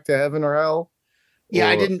brought back to heaven or hell? Yeah,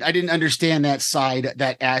 I didn't understand that side,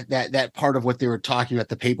 that part of what they were talking about,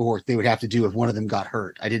 the paperwork they would have to do if one of them got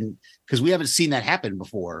hurt. I didn't, because we haven't seen that happen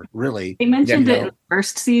before, really. They mentioned it in the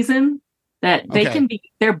first season. That they can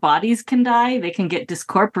their bodies can die, they can get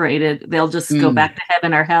discorporated, they'll just go back to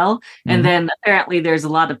heaven or hell. And then apparently there's a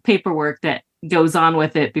lot of paperwork that goes on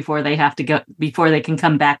with it before they can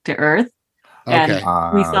come back to Earth. And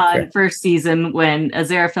we saw in first season when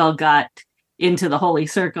Aziraphale got into the Holy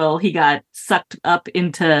Circle, he got sucked up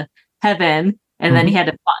into heaven, and then he had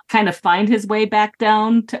to kind of find his way back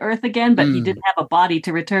down to Earth again, but he didn't have a body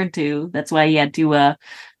to return to. That's why he had to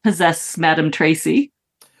possess Madame Tracy.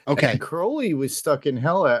 Okay. And Crowley was stuck in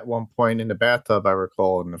hell at one point in the bathtub, I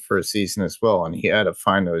recall, in the first season as well, and he had to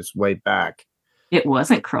find his way back. It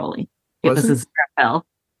wasn't Crowley. It was Aziraphale.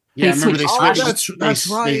 Yeah,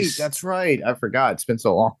 that's right. I forgot. It's been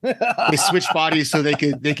so long. They switched bodies so they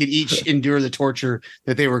could each endure the torture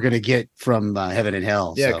that they were going to get from heaven and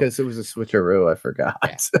hell. Yeah, because it was a switcheroo. I forgot.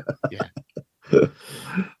 Yeah.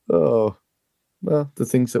 Oh. Well, the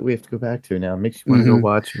things that we have to go back to now makes you want to go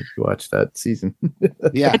watch that season.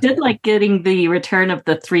 Yeah, I did like getting the return of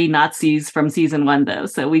the 3 Nazis from season 1, though.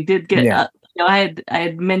 So we did get. I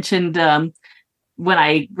had mentioned when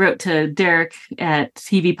I wrote to Derek at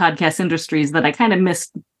TV Podcast Industries that I kind of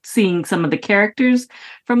missed seeing some of the characters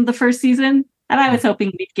from the first season, and I was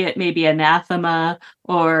hoping we'd get maybe Anathema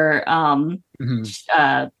or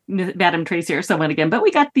Madame Tracy or someone again, but we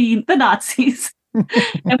got the Nazis.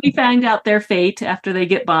 And we find out their fate after they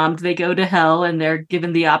get bombed. They go to hell, and they're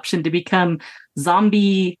given the option to become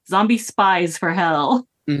zombie spies for hell.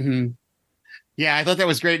 Mm-hmm. Yeah, I thought that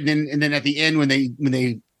was great. And then at the end, when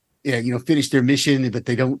they finish their mission, but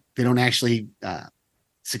they don't actually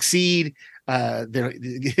succeed.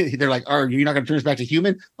 They're like, "Oh, you're not going to turn us back to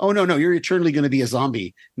human? Oh no, you're eternally going to be a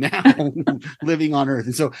zombie now, living on Earth."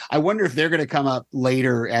 And so I wonder if they're going to come up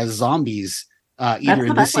later as zombies, either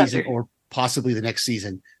in this season or possibly the next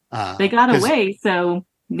season. They got away, so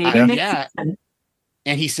maybe next season.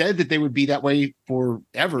 And he said that they would be that way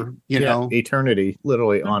forever, you know, eternity,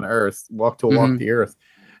 literally on Earth, walk the Earth.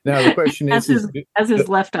 Now the question is, as his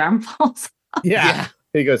left arm falls off. Yeah.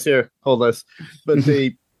 He goes, "Here, hold this." But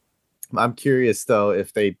I'm curious though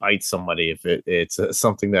if they bite somebody, if it's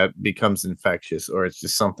something that becomes infectious, or it's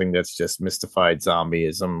just something that's just mystified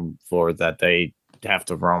zombieism for that they have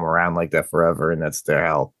to roam around like that forever, and that's their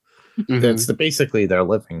hell. That's basically their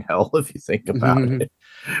living hell if you think about it.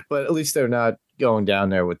 But at least they're not going down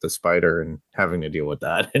there with the spider and having to deal with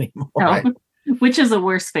that anymore. Right? Which is a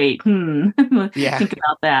worse fate. Yeah. Think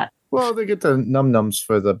about that. Well, they get the num-nums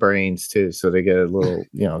for the brains too, so they get a little,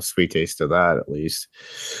 sweet taste of that at least.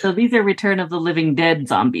 So these are Return of the Living Dead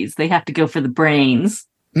zombies. They have to go for the brains.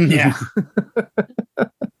 Yeah.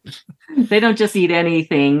 They don't just eat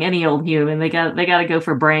anything, any old human. They got to go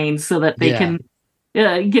for brains so that they can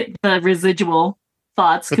get the residual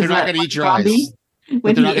thoughts. But they're not going to eat dries.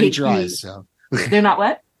 But they're not going to eat dries. So they're not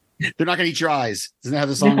what? They're not going to eat dries. Isn't that how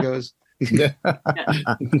the song goes?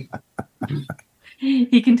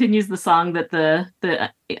 He continues the song that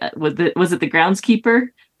was it the groundskeeper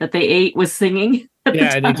that they ate was singing.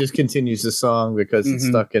 Yeah, and he just continues the song because it's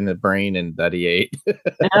stuck in the brain and that he ate.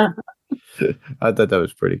 Yeah. I thought that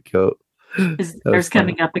was pretty cool. Is theirs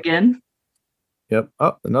coming up again? Yep.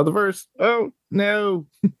 Oh, another verse. Oh no.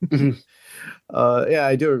 Yeah,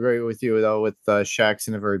 I do agree with you though with Shax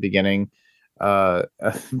in the very beginning.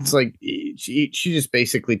 It's like she just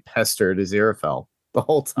basically pestered Aziraphale the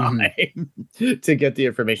whole time to get the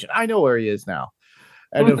information. I know where he is now.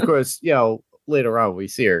 And of course, later on we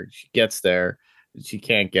see her. She gets there. She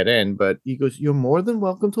can't get in, but he goes, "You're more than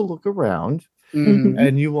welcome to look around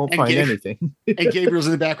and you won't find anything." And Gabriel's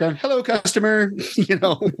in the background. "Hello, customer."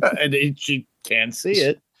 And she can't see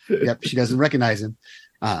it. Yep, she doesn't recognize him.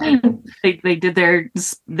 They did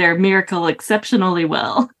their miracle exceptionally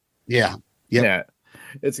well. Yeah. Yep. Yeah.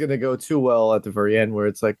 It's going to go too well at the very end where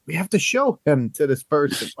it's like, we have to show him to this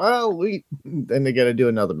person. Well, then they got to do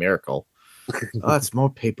another miracle. That's more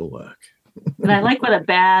paperwork. And I like what a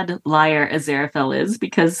bad liar Aziraphale is,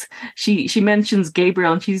 because she mentions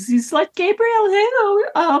Gabriel and he's like, "Gabriel who?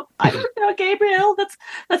 I don't know Gabriel.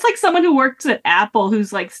 That's like someone who works at Apple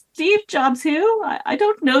who's like, Steve Jobs who? I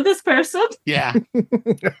don't know this person." Yeah.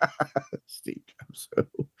 Steve Jobs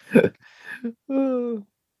who?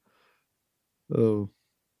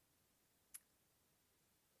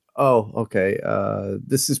 Oh, okay.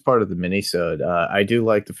 This is part of the minisode. I do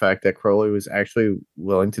like the fact that Crowley was actually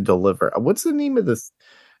willing to deliver. What's the name of this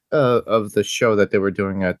of the show that they were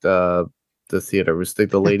doing at the theater? Was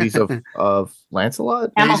the Ladies of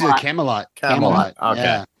Lancelot? Ladies of Camelot. Okay.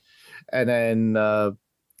 Yeah. And then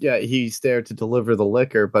he's there to deliver the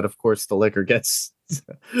liquor, but of course the liquor gets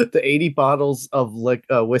the 80 bottles of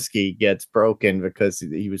whiskey gets broken because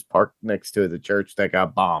he was parked next to the church that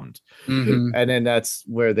got bombed. And then that's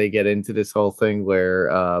where they get into this whole thing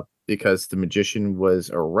where because the magician was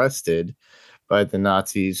arrested by the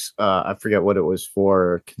Nazis, I forget what it was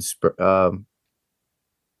for.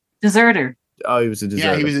 Deserter. Oh, he was a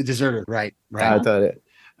deserter. Yeah, he was a deserter. Right. I thought it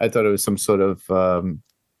was some sort of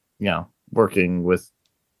working with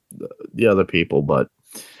the other people, but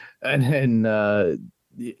and then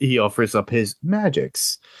he offers up his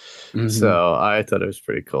magics. So I thought it was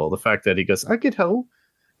pretty cool. The fact that he goes, "I could help.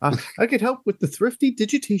 I could help with the thrifty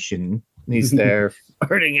digitation." And he's there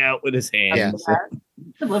farting out with his hands. Yeah.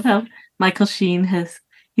 I love how Michael Sheen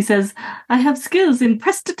he says, "I have skills in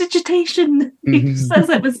prestidigitation." He says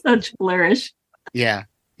it with such flourish. Yeah.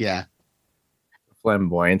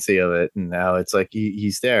 Flamboyancy of it, and now it's like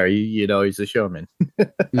he's there. He's a showman.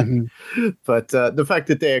 But the fact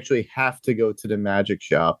that they actually have to go to the magic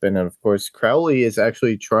shop, and of course Crowley is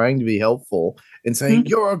actually trying to be helpful and saying,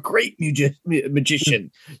 "You're a great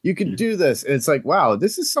magician. You can do this." And it's like, wow,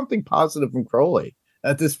 this is something positive from Crowley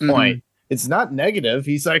at this point. It's not negative.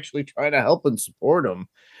 He's actually trying to help and support him.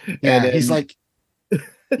 Yeah, and he's like,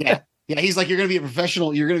 Yeah, he's like, "You're going to be a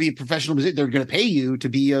professional. You're going to be a professional musician. They're going to pay you to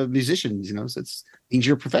be a musician. So it means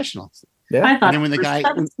you're a professional." Yeah, I thought and then when the guy,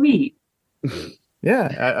 sweet.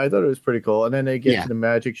 Yeah, I thought it was pretty cool. And then they get to the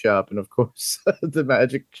magic shop, and of course, the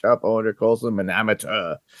magic shop owner calls him an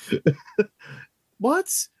amateur.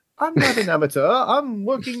 What? I'm not an amateur. I'm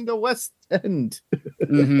working the West End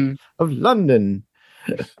of London.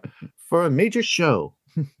 for a major show.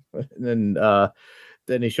 And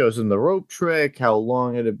then he shows them the rope trick, how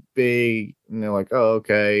long it'd be, and they're like, "Oh,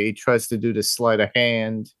 okay." He tries to do the sleight of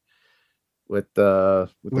hand with the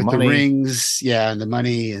money. The rings, and the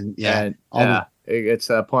money, and it gets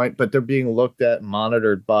to that point, but they're being looked at,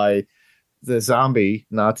 monitored by the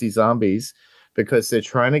Nazi zombies, because they're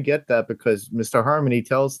trying to get that, because Mr. Harmony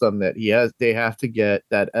tells them that they have to get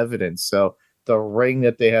that evidence. So the ring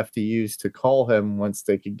that they have to use to call him once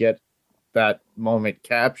they could get that moment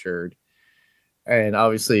captured, and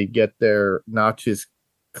obviously get their notches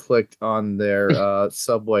clicked on their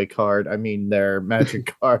subway card. I mean, their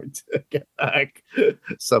magic card to get back.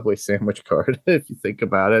 Subway sandwich card. If you think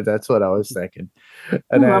about it, that's what I was thinking.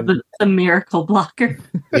 And I love the miracle blocker.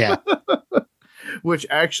 Yeah. Which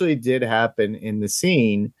actually did happen in the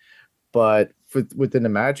scene, but within the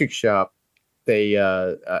magic shop, they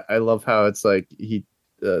I love how it's like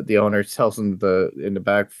the owner tells him in the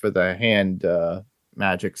back for the hand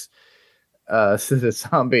magics to the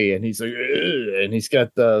zombie, and he's like, "Ugh," and he's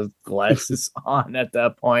got the glasses on at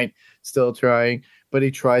that point, still trying, but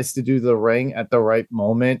he tries to do the ring at the right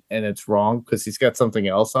moment, and it's wrong because he's got something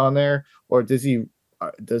else on there. Or does he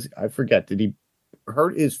I forget, did he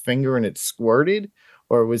hurt his finger and it squirted,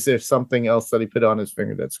 or was there something else that he put on his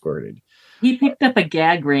finger that squirted? He picked up a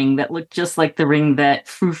gag ring that looked just like the ring that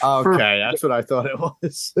okay, that's what I thought it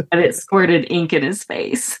was. And it squirted ink in his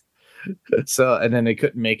face. So, and then they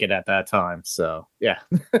couldn't make it at that time. So, yeah,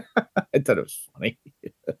 I thought it was funny.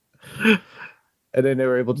 And then they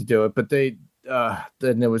were able to do it, but then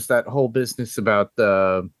there was that whole business about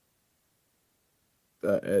the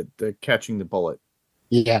catching the bullet.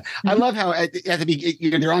 Yeah, I love how at the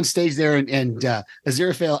beginning they're on stage there, and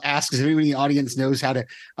Aziraphale asks if anybody in the audience knows how to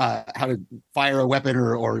fire a weapon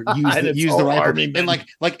or use the rifle, and like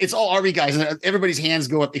it's all army guys, and everybody's hands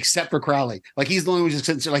go up except for Crowley. Like he's the only one who's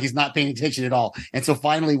just like he's not paying attention at all. And so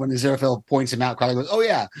finally, when Aziraphale points him out, Crowley goes, "Oh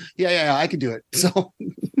yeah, I can do it." So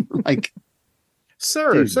like,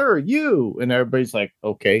 Sir, you, and everybody's like,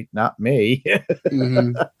 "Okay, not me."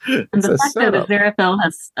 Mm-hmm. And the fact that Aziraphale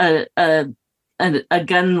has a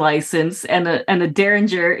gun license and a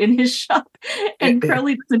Derringer in his shop, and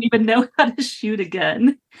Crowley doesn't even know how to shoot a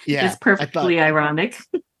gun. It's perfectly ironic.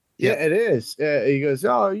 Yeah, it is. He goes,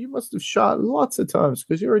 "Oh, you must have shot lots of times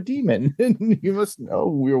because you're a demon. You must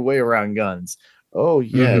know your way around guns." Oh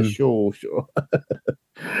yeah, sure.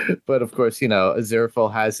 But of course,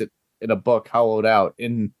 Aziraphale has it in a book hollowed out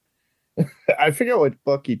in. I forget what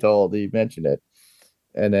book he told. He mentioned it,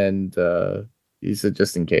 and then he said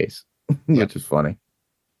just in case. Which is funny.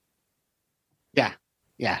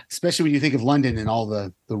 Yeah. Especially when you think of London and all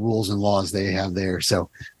the rules and laws they have there. So,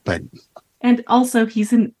 and also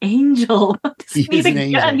he's an angel. He's an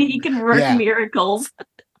angel. He can work miracles.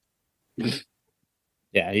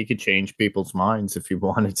 Yeah, he could change people's minds if he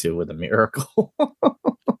wanted to with a miracle.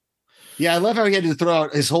 Yeah, I love how he had to throw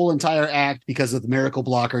out his whole entire act because of the miracle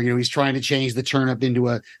blocker. He's trying to change the turnip into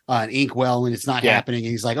an inkwell, and it's not happening.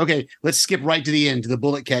 And he's like, "Okay, let's skip right to the end, to the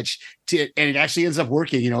bullet catch." And it actually ends up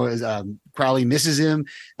working. As Crowley misses him,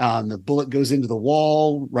 the bullet goes into the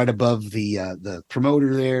wall right above the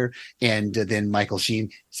promoter there, and then Michael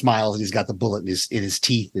Sheen smiles, and he's got the bullet in his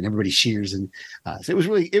teeth, and everybody cheers. And so it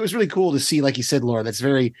was really cool to see, like you said, Laura. That's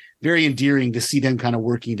very, very endearing to see them kind of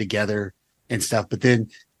working together and stuff. But then,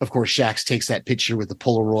 of course, Shax takes that picture with the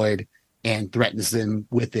Polaroid and threatens them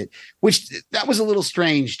with it, which that was a little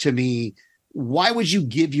strange to me. Why would you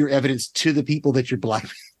give your evidence to the people that you're black,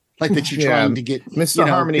 like that you're trying to get? Mr.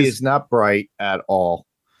 Harmony is not bright at all.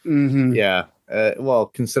 Mm-hmm. Yeah. Well,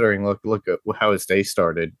 considering look at how his day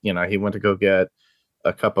started. He went to go get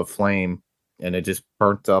a cup of flame, and it just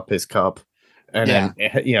burnt up his cup. And then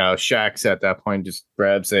Shax at that point just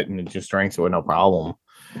grabs it and just drinks it with no problem.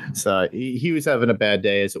 So he was having a bad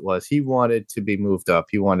day as it was. He wanted to be moved up.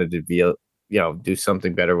 He wanted to be, do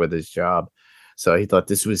something better with his job. So he thought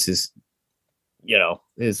this was his,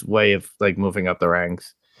 his way of like moving up the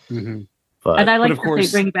ranks. Mm-hmm. And I like that they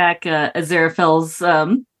bring back Aziraphale's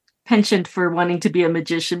penchant for wanting to be a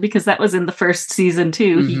magician, because that was in the first season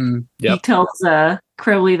too. Mm-hmm. He tells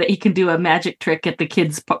Crowley that he can do a magic trick at the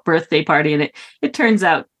kid's birthday party, and it turns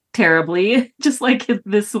out terribly, just like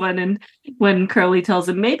this one. And when Crowley tells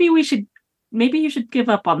him, maybe you should give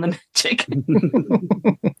up on the magic.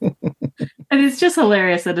 And it's just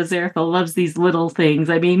hilarious that Aziraphale loves these little things.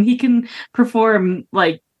 I mean, he can perform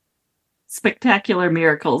like spectacular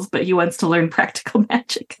miracles, but he wants to learn practical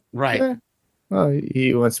magic. Right. Yeah. Well,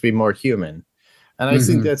 he wants to be more human. And I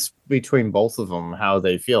think that's between both of them, how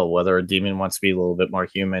they feel, whether a demon wants to be a little bit more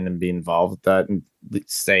human and be involved with that and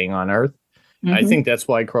staying on Earth, I think that's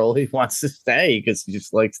why Crowley wants to stay, because he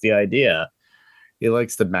just likes the idea. He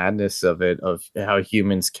likes the madness of it, of how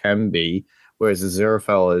humans can be, whereas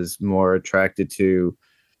Aziraphale is more attracted to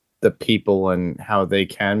the people and how they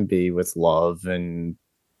can be with love and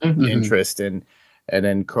interest, and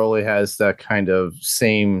then Crowley has that kind of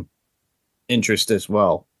same interest as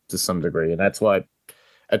well to some degree, and that's what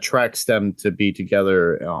attracts them to be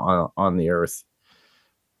together on the Earth.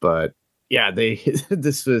 But yeah,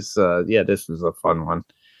 this was a fun one.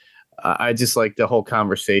 I just like the whole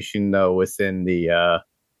conversation though within the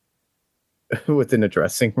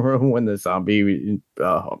dressing room when the zombie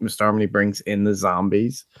Mr. Harmony brings in the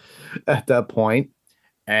zombies at that point,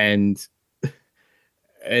 and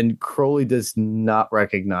Crowley does not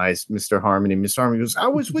recognize Mr. Harmony. Mr. Harmony goes, "I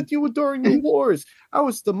was with you during the wars. I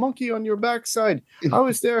was the monkey on your backside. I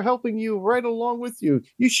was there helping you right along with you.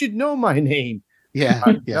 You should know my name." Yeah.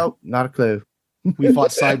 Nope, not a clue. We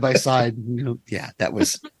fought side by side. Yeah, that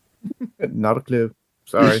was not a clue.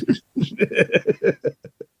 Sorry.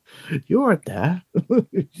 You aren't that.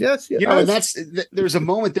 Yes. There's a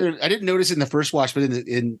moment there. I didn't notice in the first watch, but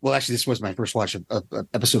actually, this was my first watch of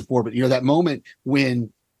episode 4. But that moment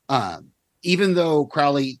when, even though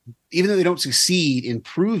they don't succeed in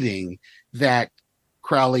proving that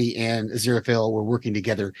Crowley and Aziraphale were working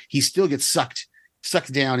together, he still gets sucked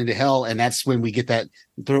down into hell, and that's when we get that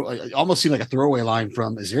almost seemed like a throwaway line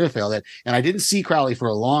from Aziraphale and I didn't see Crowley for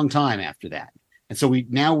a long time after that, and so we're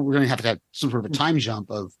going to have some sort of a time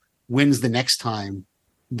jump of when's the next time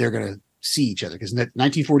they're going to see each other, because in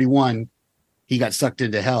 1941 he got sucked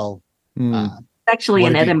into hell. Actually,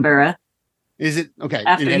 in Edinburgh. Is it okay?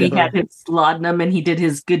 After he had his laudanum and he did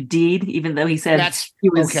his good deed, even though he said he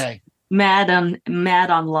was okay. Mad on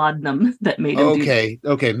laudanum that made him okay,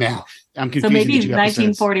 now I'm confused. So maybe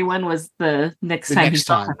 1941 was the next time he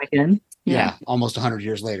saw him again. Yeah, almost 100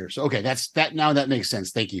 years later. So okay, now that makes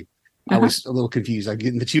sense. Thank you. I was a little confused. I'm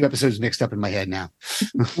getting the 2 episodes mixed up in my head now.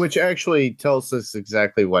 Which actually tells us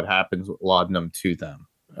exactly what happens with laudanum to them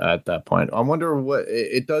at that point. I wonder what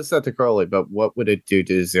it does that to Crowley, but what would it do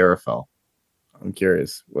to Aziraphale? I'm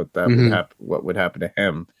curious what that would happen. What would happen to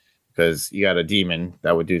him? Because you got a demon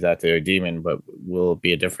that would do that to a demon, but will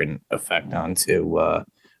be a different effect onto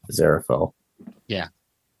Aziraphale. Yeah.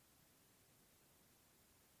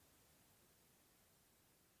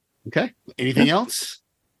 Okay. Anything else?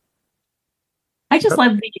 I just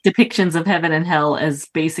love the depictions of heaven and hell as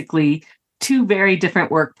basically 2 very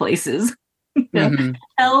different workplaces.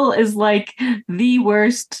 Hell is like the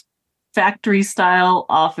worst factory style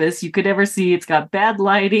office you could ever see. It's got bad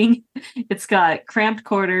lighting. It's got cramped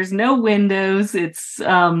quarters, no windows. It's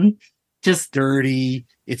just dirty.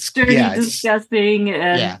 It's dirty, disgusting.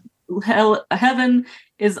 And heaven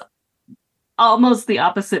is almost the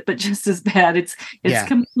opposite, but just as bad. It's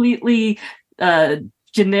completely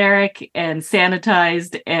generic and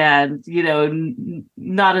sanitized, and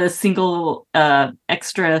not a single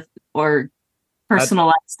extra or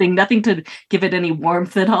personalized thing, nothing to give it any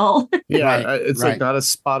warmth at all. It's like not a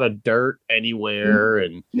spot of dirt anywhere,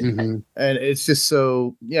 and it's just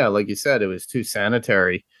so like you said, it was too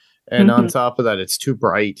sanitary, and on top of that, it's too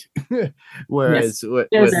bright. Whereas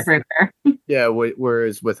everywhere.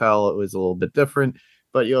 Whereas with Hell, it was a little bit different.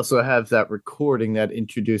 But you also have that recording that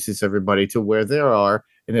introduces everybody to where they are,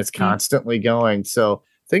 and it's constantly going. So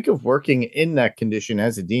think of working in that condition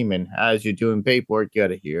as a demon. As you're doing paperwork, you got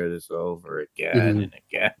to hear this over again and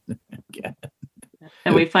again and again.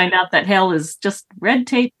 And we find out that hell is just red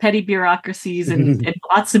tape, petty bureaucracies, and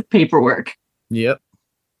lots of paperwork. Yep.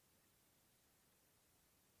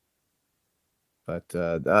 But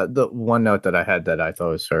the one note that I had that I thought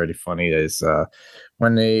was very funny is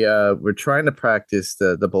when they were trying to practice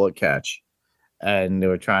the bullet catch, and they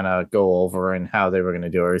were trying to go over and how they were going to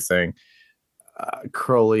do everything.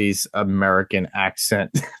 Crowley's American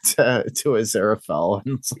accent to Aziraphale,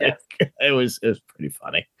 and it was pretty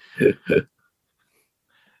funny.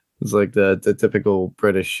 It's like the typical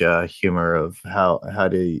British humor of how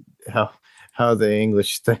the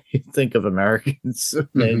English think of Americans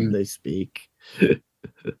when they speak.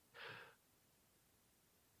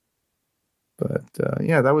 But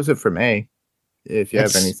that was it for me. If you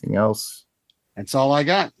have anything else, that's all I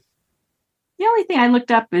got. The only thing I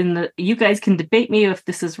looked up you guys can debate me if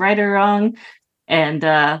this is right or wrong, and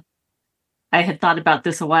I had thought about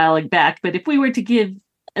this a while back. But if we were to give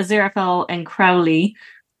Aziraphale and Crowley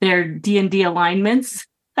their D&D alignments,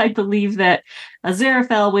 I believe that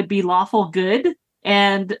Aziraphale would be lawful good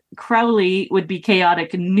and Crowley would be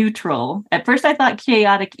chaotic neutral. At first I thought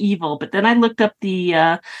chaotic evil, but then I looked up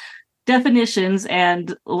the definitions,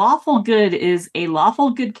 and lawful good is a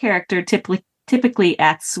lawful good character typically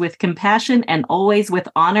acts with compassion and always with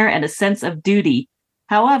honor and a sense of duty.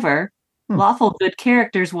 However, lawful good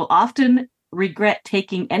characters will often regret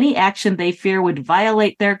taking any action they fear would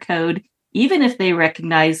violate their code, even if they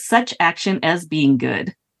recognize such action as being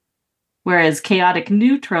good. Whereas chaotic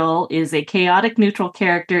neutral is a chaotic neutral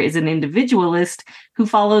character is an individualist who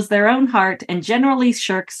follows their own heart and generally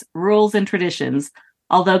shirks rules and traditions.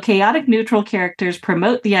 Although chaotic neutral characters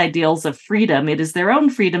promote the ideals of freedom, it is their own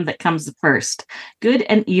freedom that comes first. Good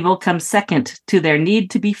and evil come second to their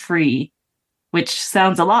need to be free, which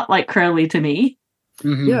sounds a lot like Crowley to me.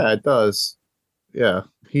 Mm-hmm. Yeah, it does. Yeah,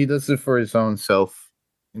 he does it for his own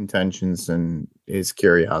self-intentions and his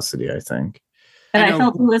curiosity, I think. And I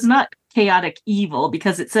felt it was not chaotic evil,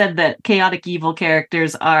 because it said that chaotic evil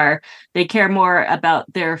characters they care more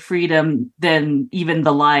about their freedom than even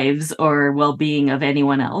the lives or well-being of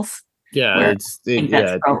anyone else. Yeah, it's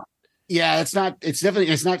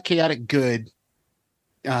not chaotic good.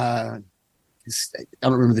 I don't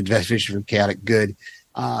remember the definition for chaotic good.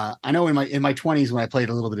 I know in my 20s when I played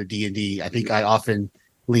a little bit of D&D, I think I often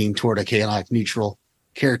leaned toward a chaotic neutral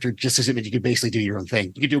character, just as if you could basically do your own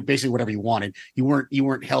thing. You could do basically whatever you wanted. You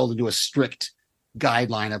weren't held into a strict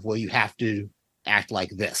guideline of, well, you have to act like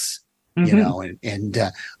this, you know,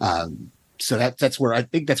 so that's where I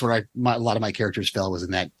think a lot of my characters fell, was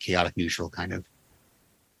in that chaotic neutral kind of.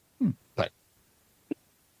 But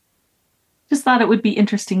just thought it would be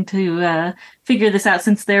interesting to figure this out,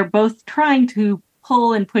 since they're both trying to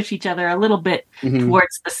pull and push each other a little bit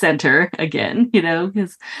towards the center again, you know,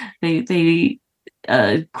 because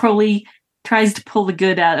Crowley tries to pull the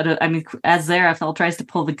good Aziraphale tries to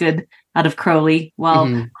pull the good out of Crowley,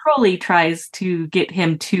 while Crowley tries to get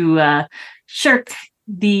him to shirk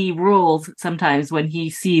the rules sometimes when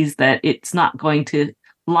he sees that it's not going to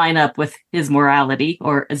line up with his morality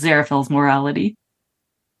or Aziraphale's morality.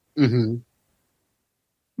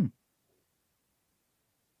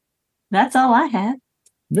 That's all I had.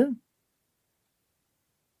 Yeah.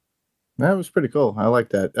 That was pretty cool. I like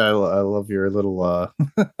that. I love your little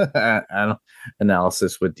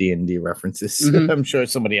analysis with D&D references. I'm sure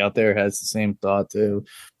somebody out there has the same thought too.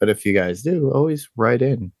 But if you guys do, always write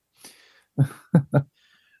in.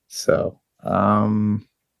 So,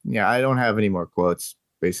 yeah, I don't have any more quotes.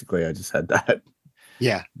 Basically, I just had that.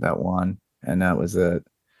 Yeah. That one. And that was it.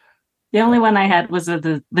 The only one I had was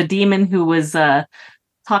the demon who was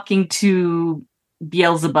talking to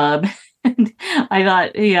Beelzebub. And I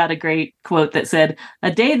thought he had a great quote that said,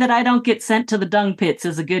 "A day that I don't get sent to the dung pits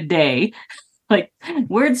is a good day." Like,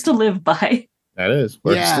 words to live by. That is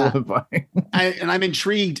words to live by. I'm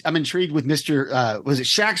intrigued. I'm intrigued with Mr. Was it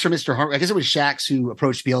Shax or Mr. Hart? I guess it was Shax who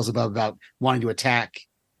approached Beelzebub about wanting to attack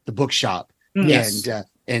the bookshop. Yes.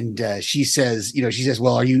 And she says,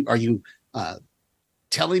 well, are you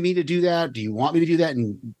telling me to do that? Do you want me to do that?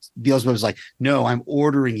 And Beelzebub was like, no, I'm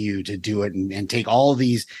ordering you to do it and take all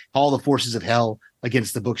the forces of hell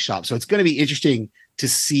against the bookshop. So it's going to be interesting to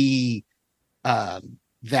see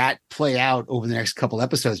that play out over the next couple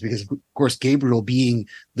episodes, because of course, Gabriel being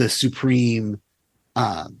the supreme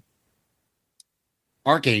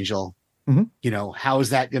archangel, how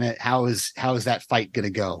is that fight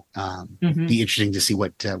gonna go? Be interesting to see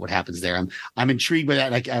what happens there. I'm intrigued by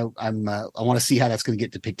that. I want to see how that's going to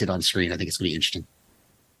get depicted on screen. I think it's going to be interesting.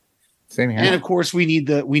 Same here. And of course, we need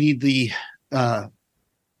the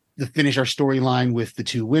finish our storyline with the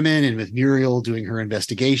two women and with Muriel doing her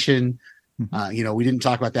investigation. We didn't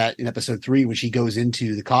talk about that in episode 3 when she goes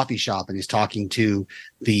into the coffee shop and is talking to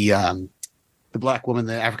the black woman,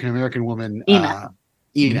 the African American woman, Ina.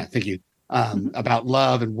 Thank you. About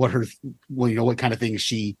love and what kind of things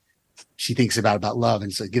she thinks about love,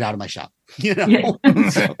 and so get out of my shop. Yeah,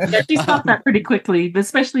 she stopped that pretty quickly,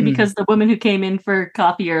 especially because the woman who came in for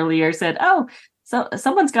coffee earlier said, "Oh, so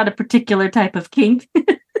someone's got a particular type of kink."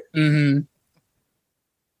 Yeah.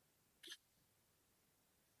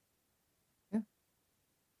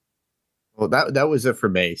 Well, that was it for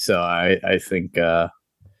me. So I think I'm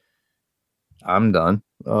done.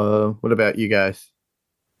 What about you guys?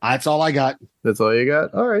 That's all I got. That's all you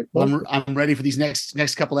got? All right. Well, I'm ready for these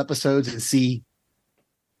next couple episodes and see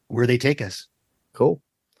where they take us. Cool.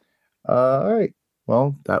 All right.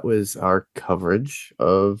 Well, that was our coverage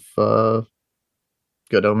of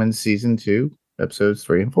Good Omens Season 2, Episodes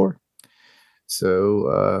 3 and 4.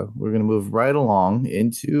 So we're going to move right along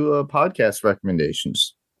into podcast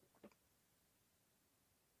recommendations.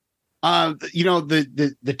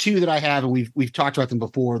 The two that I have, and we've talked about them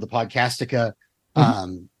before, the Podcastica.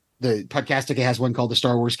 The Podcastica has one called the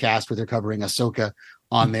Star Wars Cast, where they're covering Ahsoka,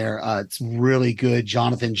 on there. It's really good.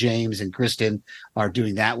 Jonathan, James, and Kristen are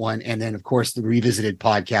doing that one. And then, of course, the Revisited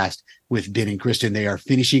podcast with Ben and Kristen. They are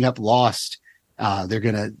finishing up Lost. They're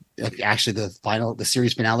going to actually the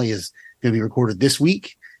series finale is going to be recorded this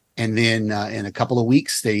week. And then in a couple of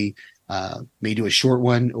weeks, they may do a short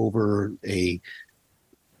one over a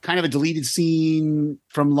kind of a deleted scene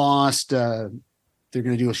from Lost. They're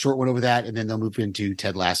going to do a short one over that, and then they'll move into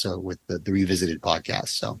Ted Lasso with the Revisited podcast.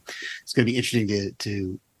 So it's going to be interesting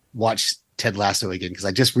to watch Ted Lasso again, because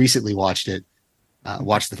I just recently watched it,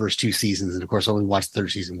 watched the first 2 seasons, and of course only watched the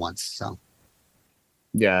third season once. So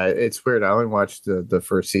yeah, it's weird. I only watched the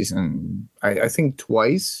first season, I think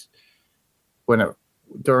twice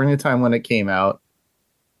during the time when it came out.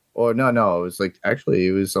 Or no, it was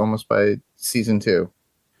it was almost by season 2.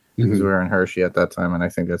 Because we were in Hershey at that time, and I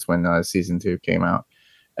think that's when season 2 came out.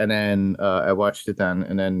 And then I watched it then,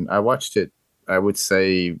 and then I watched it, I would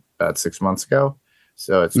say, about 6 months ago.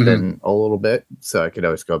 So it's been a little bit, so I could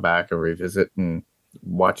always go back and revisit and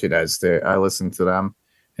watch it as I listen to them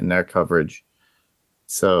and their coverage.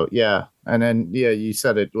 So yeah, and then you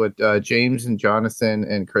said it with James and Jonathan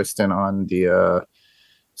and Kristen on the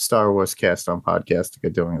Star Wars cast on podcast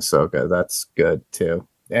doing Ahsoka. That's good too.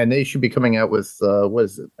 And they should be coming out with, what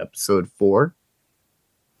is it, episode 4?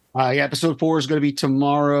 Episode 4 is going to be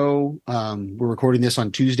tomorrow. We're recording this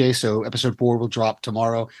on Tuesday, so episode 4 will drop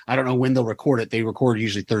tomorrow. I don't know when they'll record it. They record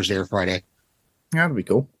usually Thursday or Friday. That'd be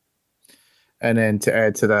cool. And then to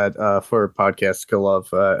add to that, for Podcast Skill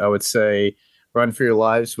Love, I would say Run for Your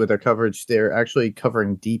Lives with their coverage. They're actually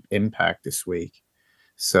covering Deep Impact this week.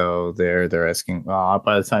 So they're asking, by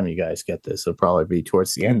the time you guys get this, it'll probably be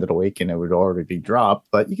towards the end of the week and it would already be dropped,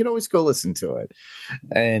 but you can always go listen to it.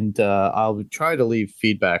 And I'll try to leave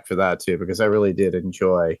feedback for that too, because I really did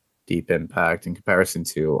enjoy Deep Impact in comparison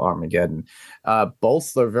to Armageddon.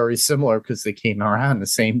 Both are very similar because they came around the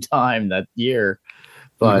same time that year.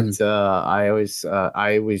 But I always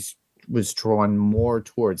was drawn more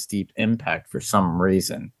towards Deep Impact for some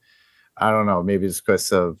reason. I don't know, maybe it's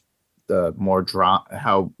because of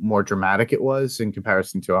how more dramatic it was in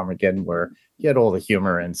comparison to Armageddon, where you had all the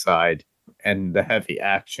humor inside and the heavy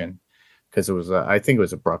action, because it was I think it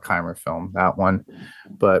was a Bruckheimer film, that one.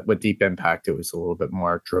 But with Deep Impact, it was a little bit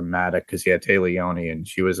more dramatic because you had Tay Leone, and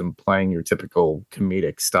she wasn't playing your typical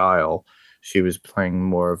comedic style. She was playing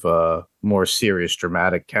more of a more serious,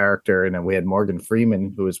 dramatic character. And then we had Morgan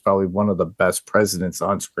Freeman, who was probably one of the best presidents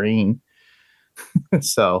on screen.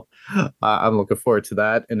 So I'm looking forward to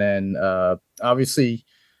that. And then obviously,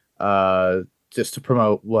 just to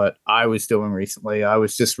promote what I was doing recently, I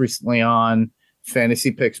was just recently on Fantasy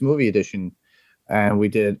Picks Movie Edition, and we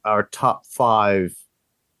did our top 5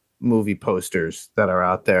 movie posters that are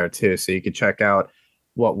out there too. So you could check out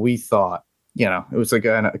what we thought. You know, it was like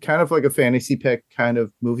kind of like a fantasy pick kind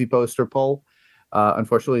of movie poster poll.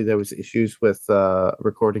 Unfortunately, there was issues with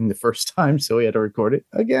recording the first time, so we had to record it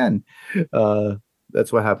again.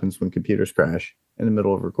 That's what happens when computers crash in the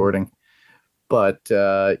middle of recording. But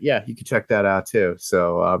yeah, you can check that out too.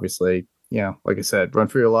 So obviously, like I said, Run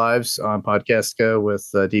for Your Lives on Podcast Go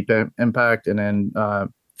with Deep Impact, and then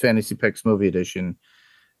Fantasy Picks Movie Edition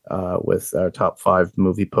with our top 5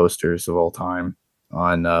 movie posters of all time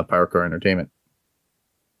on PowerCore Entertainment.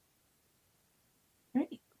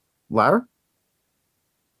 Great. Lara?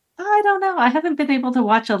 I don't know. I haven't been able to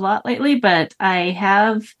watch a lot lately, but I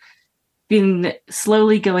have been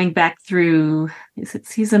slowly going back through, is it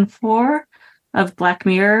season 4 of Black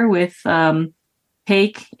Mirror with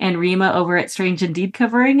Paik and Rima over at Strange Indeed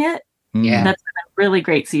covering it. Yeah. That's been a really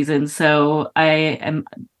great season. So I am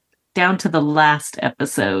down to the last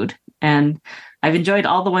episode, and I've enjoyed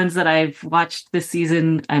all the ones that I've watched this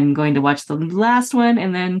season. I'm going to watch the last one,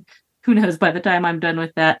 and then who knows, by the time I'm done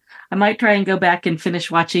with that, I might try and go back and finish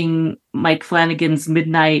watching Mike Flanagan's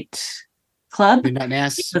Midnight Club. Midnight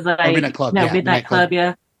Mass? Midnight Club. No, yeah, Midnight Club,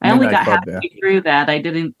 yeah. I only got halfway through that. I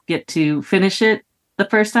didn't get to finish it the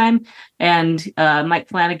first time. And Mike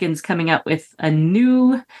Flanagan's coming out with a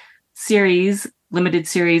new series, limited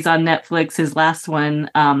series on Netflix, his last one,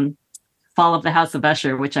 Fall of the House of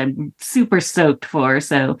Usher, which I'm super stoked for.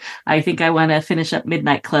 So I think I want to finish up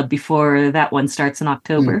Midnight Club before that one starts in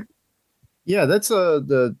October. Yeah, that's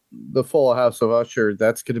the Full House of Usher.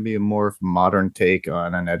 That's going to be a more modern take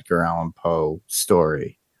on an Edgar Allan Poe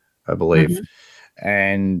story, I believe. Mm-hmm.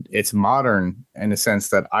 And it's modern in the sense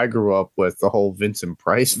that I grew up with the whole Vincent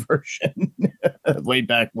Price version way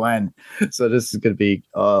back when. So this is going to be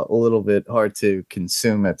a little bit hard to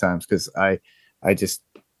consume at times, because I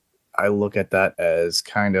look at that as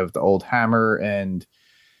kind of the old Hammer and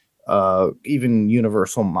even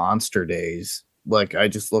Universal Monster days. Like, I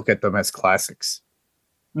just look at them as classics.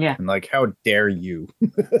 Yeah. And like, how dare you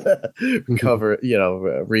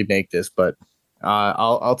remake this? But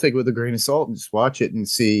I'll take it with a grain of salt and just watch it and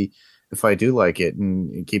see if I do like it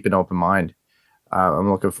and keep an open mind. I'm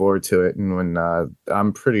looking forward to it. And when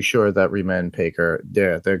I'm pretty sure that Rima and Paker,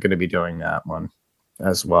 they're going to be doing that one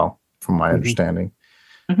as well, from my understanding.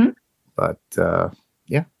 Mm-hmm. But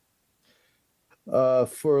yeah.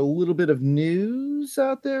 For a little bit of news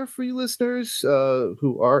out there for you listeners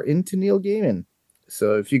who are into Neil Gaiman.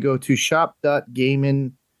 So if you go to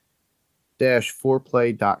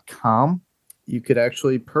shop.gaiman-4play.com, you could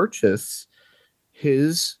actually purchase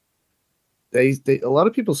his. A lot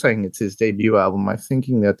of people saying it's his debut album. I'm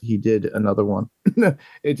thinking that he did another one.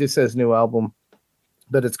 It just says new album,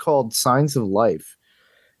 but it's called Signs of Life,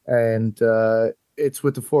 and it's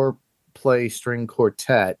with the 4-play string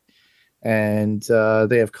quartet. And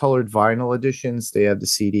they have colored vinyl editions. They have the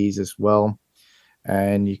CDs as well.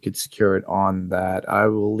 And you could secure it on that. I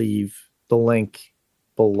will leave the link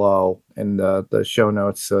below in the show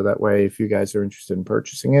notes. So that way, if you guys are interested in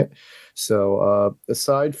purchasing it. So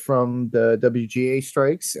aside from the WGA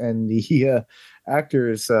strikes and the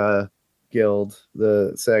Actors Guild,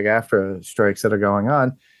 the SAG-AFTRA strikes that are going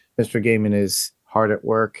on, Mr. Gaiman is hard at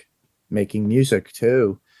work making music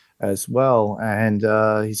too, as well, and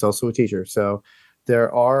he's also a teacher. So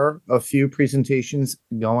there are a few presentations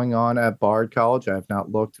going on at Bard College. I have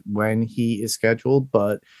not looked when he is scheduled,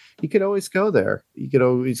 but you could always go there. You could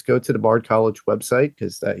always go to the Bard College website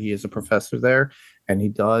because that he is a professor there, and he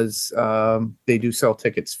does. They do sell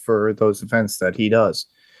tickets for those events that he does.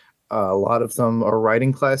 A lot of them are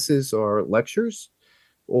writing classes or lectures,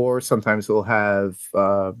 or sometimes we'll have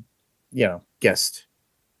guests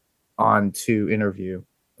on to interview.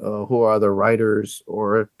 Who are other writers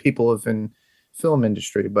or people in film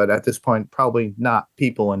industry, but at this point, probably not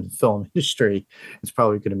people in the film industry. It's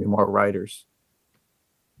probably going to be more writers.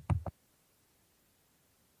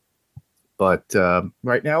 But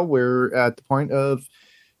right now, we're at the point of,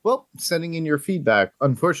 sending in your feedback.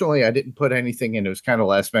 Unfortunately, I didn't put anything in. It was kind of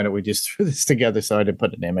last minute. We just threw this together, so I didn't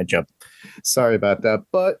put an image up. Sorry about that.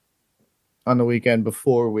 But on the weekend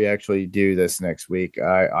before we actually do this next week,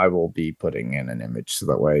 I will be putting in an image. So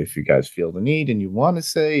that way, if you guys feel the need and you want to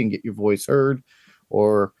say and get your voice heard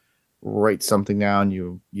or write something down,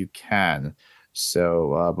 you can.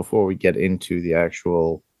 So before we get into the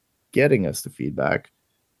actual getting us the feedback,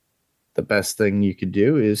 the best thing you could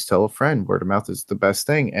do is tell a friend. Word of mouth is the best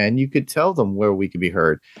thing. And you could tell them where we could be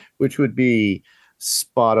heard, which would be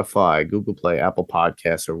Spotify, Google Play, Apple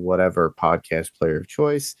Podcasts, or whatever podcast player of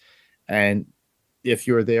choice. And if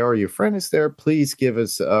you're there or your friend is there, please give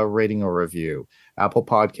us a rating or review. Apple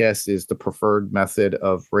Podcasts is the preferred method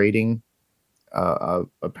of rating,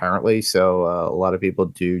 apparently. So a lot of people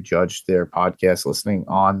do judge their podcast listening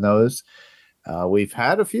on those. We've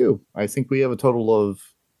had a few. I think we have a total of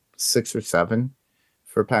 6 or 7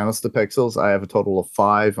 for Panels to Pixels. I have a total of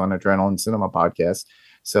 5 on Adrenaline Cinema Podcast.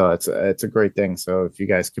 So it's a great thing. So if you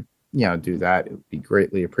guys could do that, it would be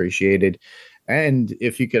greatly appreciated. And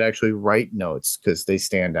if you could actually write notes, because they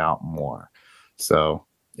stand out more. So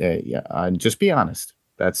yeah, and just be honest.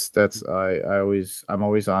 I'm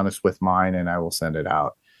always honest with mine, and I will send it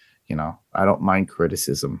out. I don't mind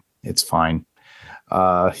criticism. It's fine.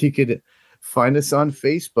 You could find us on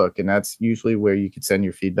Facebook, and that's usually where you could send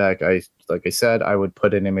your feedback. Like I said, I would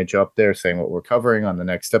put an image up there saying what we're covering on the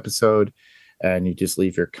next episode, and you just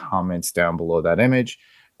leave your comments down below that image.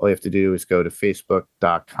 All you have to do is go to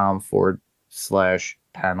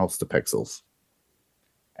facebook.com/panels to pixels.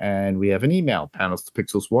 And we have an email,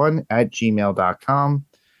 panelstopixels1@gmail.com.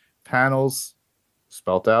 Panels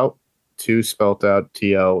spelt out, 2 spelt out,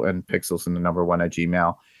 TO, and pixels in the number 1 at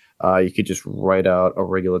Gmail. You could just write out a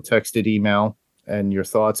regular texted email and your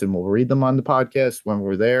thoughts, and we'll read them on the podcast when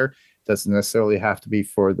we're there. It doesn't necessarily have to be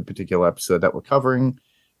for the particular episode that we're covering.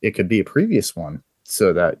 It could be a previous one,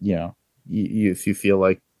 so that, if you feel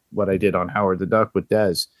like what I did on Howard the Duck with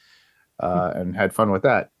Dez, and had fun with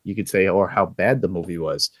that, you could say, or how bad the movie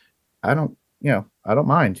was. I don't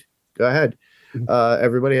mind. Go ahead.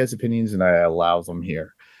 Everybody has opinions, and I allow them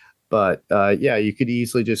here. But you could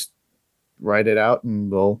easily just write it out,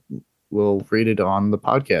 and we'll read it on the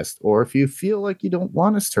podcast. Or if you feel like you don't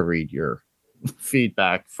want us to read your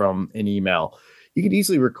feedback from an email, you could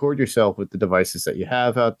easily record yourself with the devices that you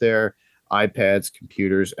have out there. iPads,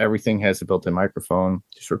 computers, everything has a built-in microphone.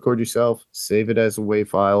 Just record yourself, save it as a WAV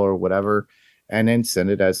file or whatever, and then send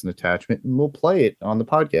it as an attachment, and we'll play it on the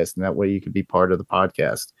podcast. And that way you could be part of the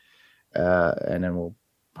podcast. And then we'll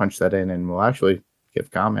punch that in, and we'll actually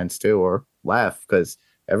give comments too, or laugh, because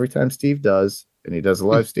every time Steve does, and he does a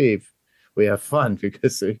live Steve, we have fun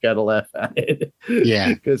because we gotta laugh at it.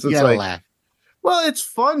 Yeah, because you it's gotta like, laugh. well, it's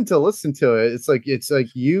fun to listen to it. It's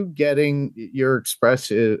like you getting your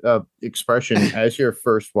expression as you're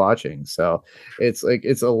first watching. So it's like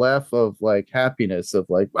it's a laugh of like happiness of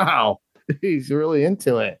like, wow, he's really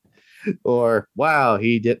into it, or wow,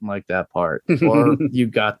 he didn't like that part, or you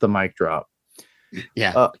got the mic drop.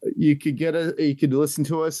 Yeah, you could listen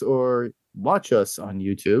to us or watch us on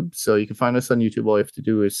YouTube. So you can find us on YouTube. All you have to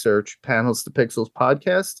do is search Panels to Pixels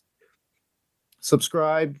podcast.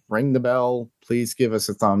 Subscribe, ring the bell. Please give us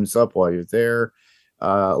a thumbs up while you're there.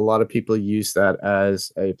 A lot of people use that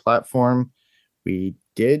as a platform. We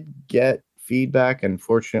did get feedback.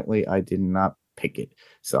 Unfortunately, I did not pick it.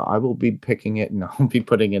 So I will be picking it and I'll be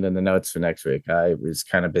putting it in the notes for next week. I was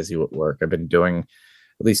kind of busy with work. I've been doing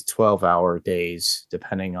at least 12-hour days,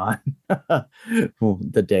 depending on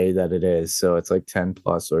the day that it is. So it's like 10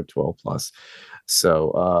 plus or 12 plus.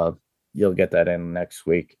 So you'll get that in next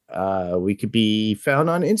week. We could be found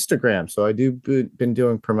on Instagram. So I been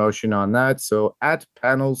doing promotion on that. So at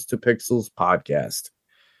Panels to Pixels podcast.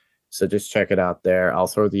 So just check it out there. I'll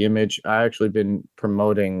throw the image. I actually been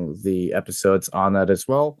promoting the episodes on that as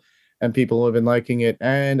well. And people have been liking it.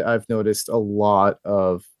 And I've noticed a lot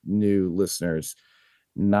of new listeners,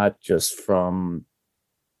 not just from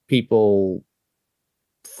people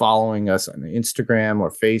following us on Instagram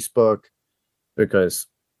or Facebook, because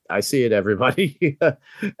I see it, everybody.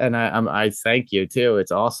 And I thank you too.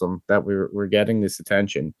 It's awesome that we're getting this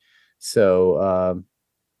attention. So,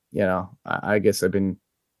 I guess I've been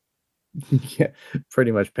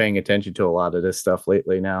pretty much paying attention to a lot of this stuff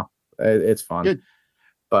lately now. It's fun. Good.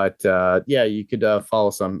 But you could follow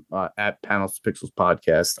us on at Panels to Pixels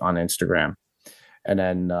podcast on Instagram. And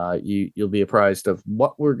then you'll be apprised of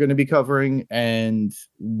what we're going to be covering and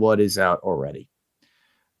what is out already.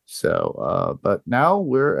 So, but now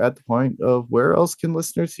we're at the point of where else can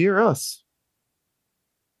listeners hear us?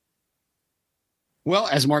 Well,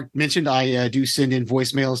 as Mark mentioned, I do send in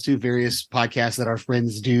voicemails to various podcasts that our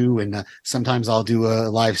friends do. And sometimes I'll do a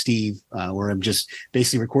live Steve where I'm just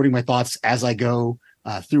basically recording my thoughts as I go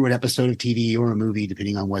through an episode of TV or a movie,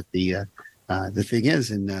 depending on what the thing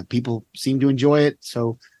is. And people seem to enjoy it.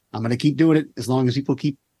 So I'm going to keep doing it as long as people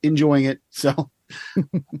keep enjoying it. So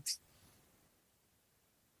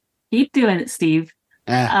keep doing it, Steve.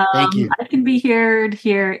 Thank you. I can be heard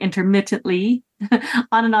here intermittently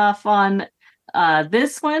on and off on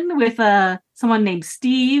this one with someone named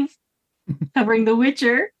Steve covering The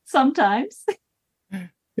Witcher sometimes.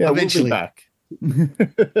 Yeah, eventually. we'll be back.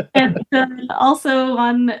 And also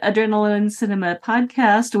on Adrenaline Cinema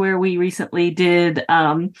podcast, where we recently did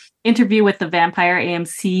interview with the Vampire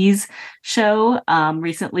AMC's show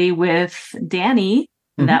recently with Danny.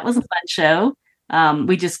 And that was a fun show.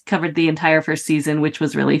 We just covered the entire first season, which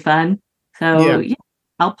was really fun. So yeah,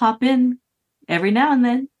 I'll pop in every now and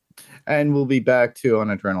then. And we'll be back too on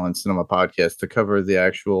Adrenaline Cinema podcast to cover the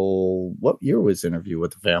actual, what year was Interview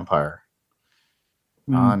with the Vampire?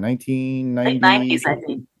 1990s, 90s, I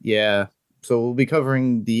think. Yeah. So we'll be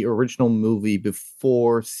covering the original movie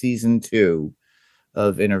before season 2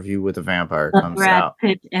 of Interview with the Vampire comes Brad out.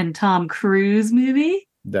 Pitt and Tom Cruise movie.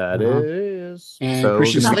 That is. And so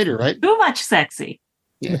Christian Slater, right? Too much sexy.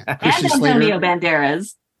 Yeah. And Antonio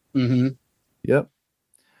Banderas. Mm-hmm. Yep.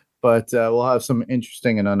 But we'll have some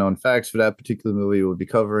interesting and unknown facts for that particular movie. We'll be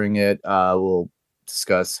covering it. We'll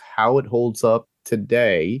discuss how it holds up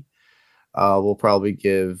today. We'll probably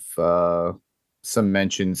give some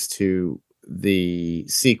mentions to the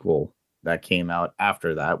sequel that came out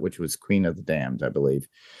after that, which was Queen of the Damned, I believe.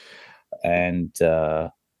 And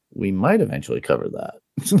we might eventually cover that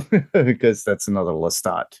because that's another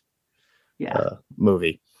Lestat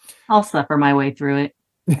movie. I'll suffer my way through it.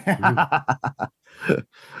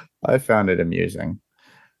 I found it amusing.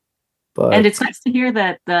 But and it's nice to hear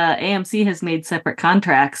that the AMC has made separate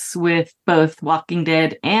contracts with both Walking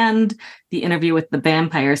Dead and the Interview with the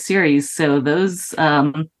Vampire series. So those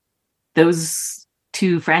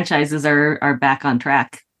two franchises are back on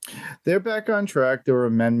track. They're back on track. There were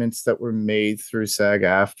amendments that were made through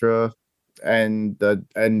SAG-AFTRA, and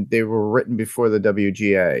they were written before the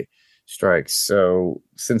WGA strikes. So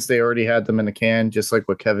since they already had them in the can, just like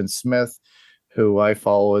with Kevin Smith, who I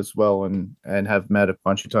follow as well and have met a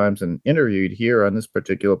bunch of times and interviewed here on this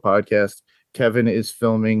particular podcast, Kevin is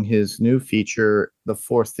filming his new feature, the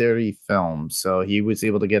 4:30 film. So he was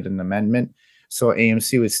able to get an amendment. So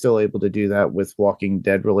AMC was still able to do that with Walking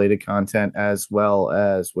Dead related content as well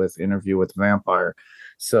as with Interview with the Vampire.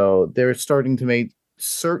 So they're starting to make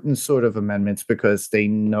certain sort of amendments because they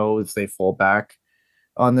know if they fall back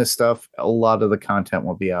on this stuff, a lot of the content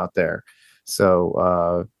will be out there.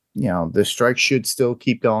 So the strike should still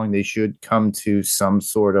keep going. They should come to some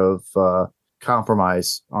sort of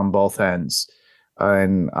compromise on both ends.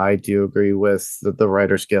 And I do agree with the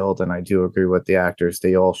Writers Guild, and I do agree with the actors.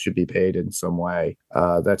 They all should be paid in some way.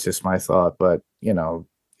 That's just my thought. But,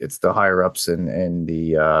 it's the higher ups in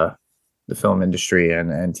the film industry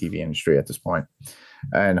and TV industry at this point.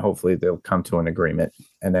 And hopefully they'll come to an agreement.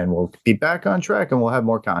 And then we'll be back on track and we'll have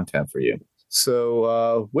more content for you.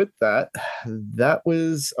 So with that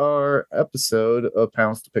was our episode of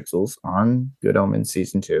Panels to Pixels on Good Omens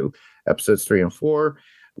Season 2, episodes 3 and 4.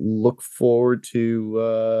 Look forward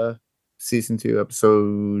to Season 2,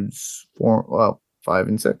 episodes 5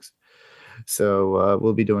 and 6. So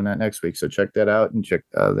we'll be doing that next week. So check that out and check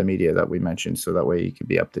the media that we mentioned so that way you can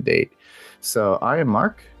be up to date. So I am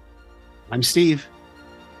Mark. I'm Steve.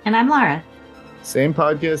 And I'm Lara. Same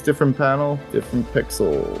podcast, different panel, different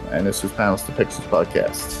pixel. And this was Panels to Pixels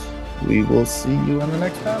podcast. We will see you on the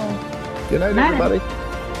next panel. Good night, everybody.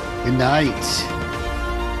 Good night.